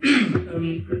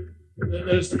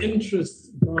 There's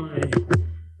interest by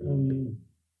a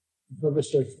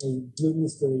publisher called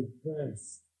Bloomsbury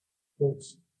Press,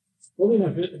 which, well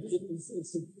enough,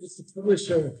 it's a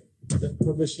publisher that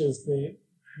publishes the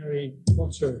Harry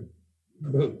Potter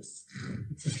books.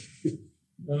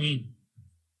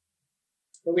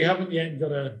 But we haven't yet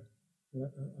got a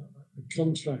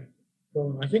contract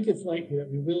from them. I think it's likely that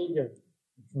we will get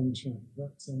a contract,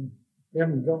 but we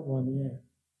haven't got one yet.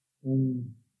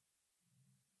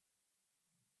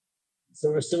 So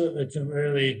we're still at the kind of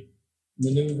early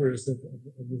maneuvers of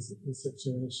the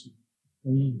situation.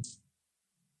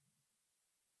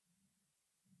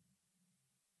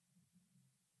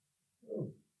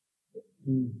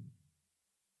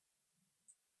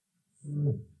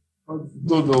 I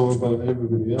don't know about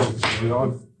everybody else. I mean,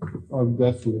 I'm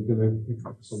definitely going to pick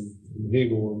up some from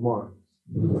Hegel or Marx.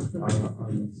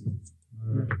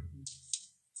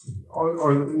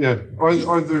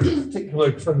 Are there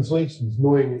particular translations,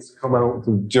 knowing it's come out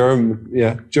of German?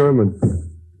 Yeah, German.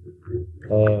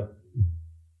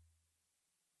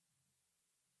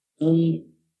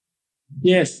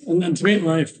 Yes, and to make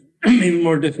life even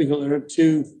more difficult, there are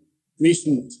two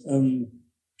recent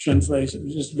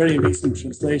translations, just very recent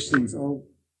translations of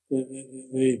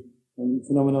the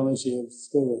phenomenology of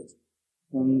spirit,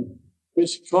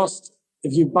 which cost,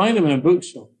 if you buy them in a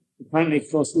bookshop, apparently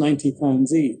cost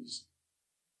 £90 each.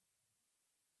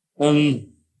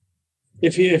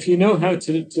 If you know how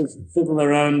to fiddle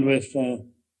around with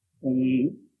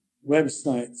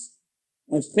websites,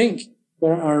 I think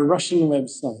there are Russian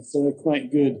websites that are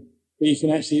quite good, but you can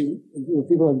actually,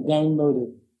 people have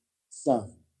downloaded stuff.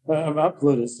 I've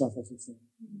uploaded stuff, I should say.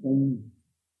 And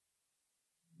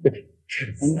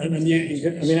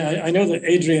I know that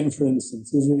Adrian, for instance,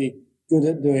 who's really good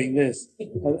at doing this,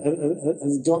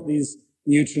 has got these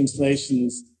new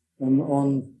translations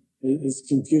on his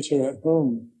computer at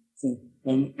home.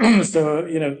 So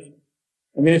you know,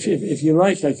 I mean, if you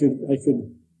like, I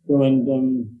could go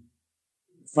and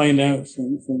find out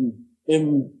from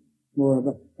him more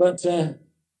about. But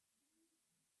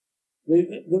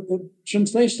the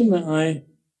translation that I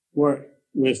work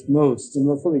with most, and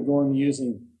we'll probably go on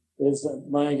using, is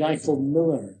by a guy called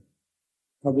Miller,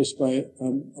 published by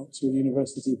Oxford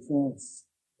University Press.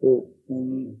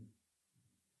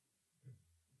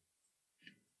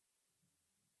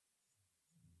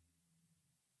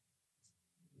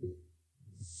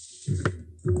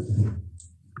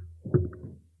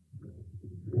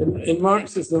 In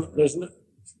Marxism, there's no,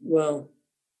 well,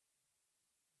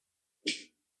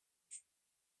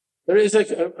 there is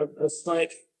a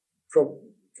slight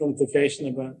complication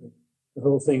about the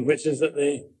whole thing, which is that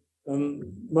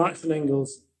Marx and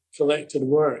Engels collected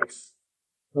works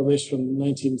published from the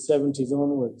 1970s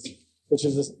onwards, which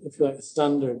is, if you like, a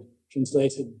standard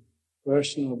translated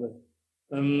version of it,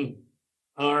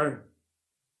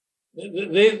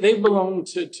 they belong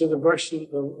to the version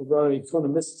of rather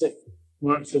economistic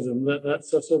Marxism, that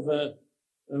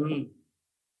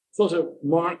sort of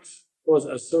Marx was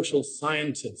a social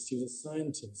scientist. He was a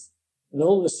scientist. And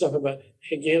all this stuff about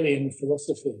Hegelian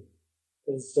philosophy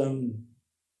is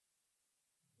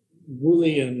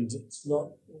woolly, and it's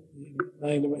not,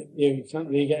 you can't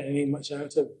really get much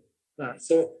out of that.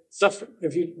 So stuff,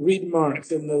 if you read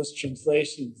Marx in those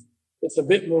translations, it's a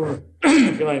bit more,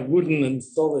 if you like, wooden and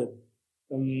solid.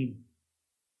 A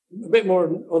bit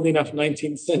more, oddly enough,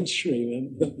 19th century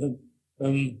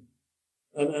and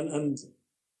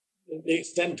the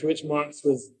extent to which Marx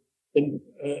was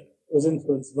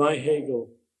influenced by Hegel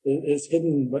is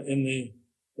hidden in the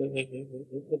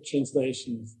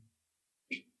translations.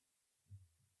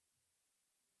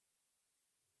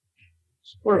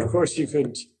 Or, of course, you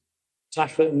could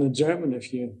tackle it in the German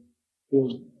if you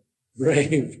feel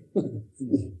brave.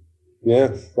 Yeah,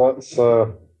 that's.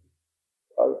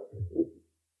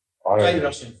 Try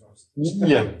Russian first.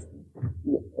 Yeah.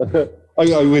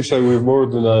 I wish I were more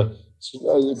than I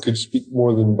could speak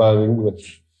more than bad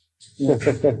English.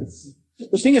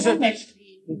 The thing is that actually,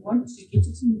 if you want to get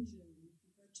it in German, you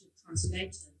can go to a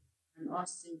translator and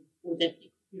ask them, would that be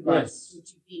copyrights? Would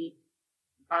you be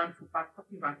bound by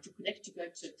copyright? You could actually go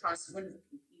to one of the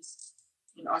companies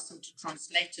and ask them to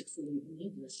translate it for you in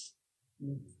English.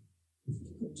 You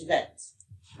could do that.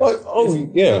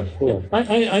 Yeah.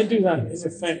 I do that in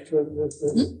effect with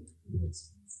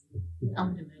I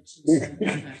would imagine so.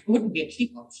 It wouldn't be a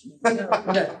cheap option. No.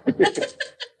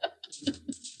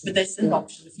 But that's an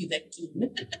option if you're that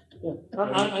keen. I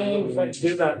in fact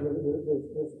do that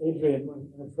with Adrian,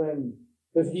 my friend,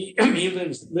 because he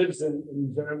lives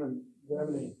in Germany,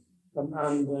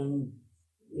 and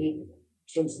he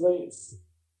translates.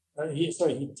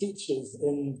 He teaches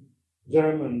in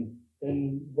German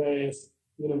in various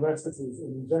universities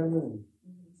in Germany,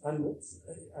 and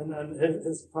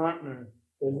his partner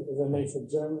is a native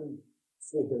German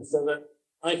speaker, so that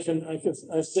I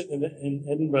sit in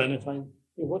Edinburgh, and if I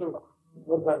what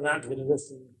about that bit of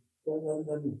this, and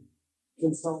then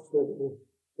consult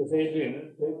with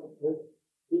Adrian.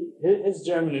 His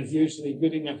German is usually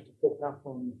good enough to pick up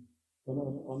on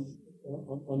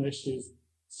issues.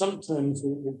 Sometimes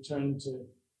we turn to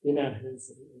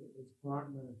his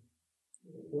partner,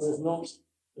 who is not,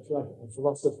 if you like, a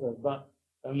philosopher, but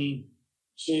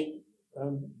she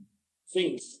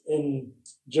thinks in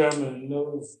German,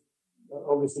 knows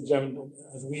obviously German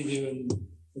as we do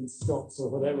in Scots or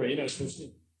whatever,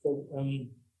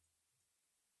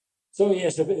 So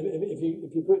yes, if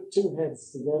you put two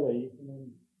heads together, you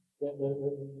can get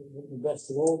the best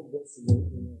of all bits of it.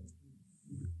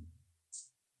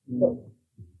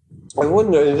 I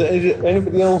wonder, is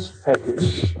anybody else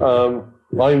peckish?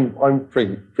 I'm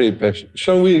pretty patient.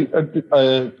 Shall we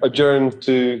adjourn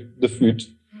to the food?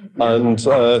 And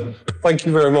thank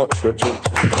you very much, Richard.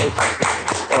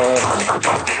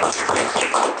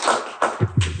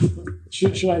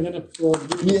 Should I then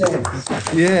applaud you?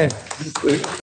 Yeah.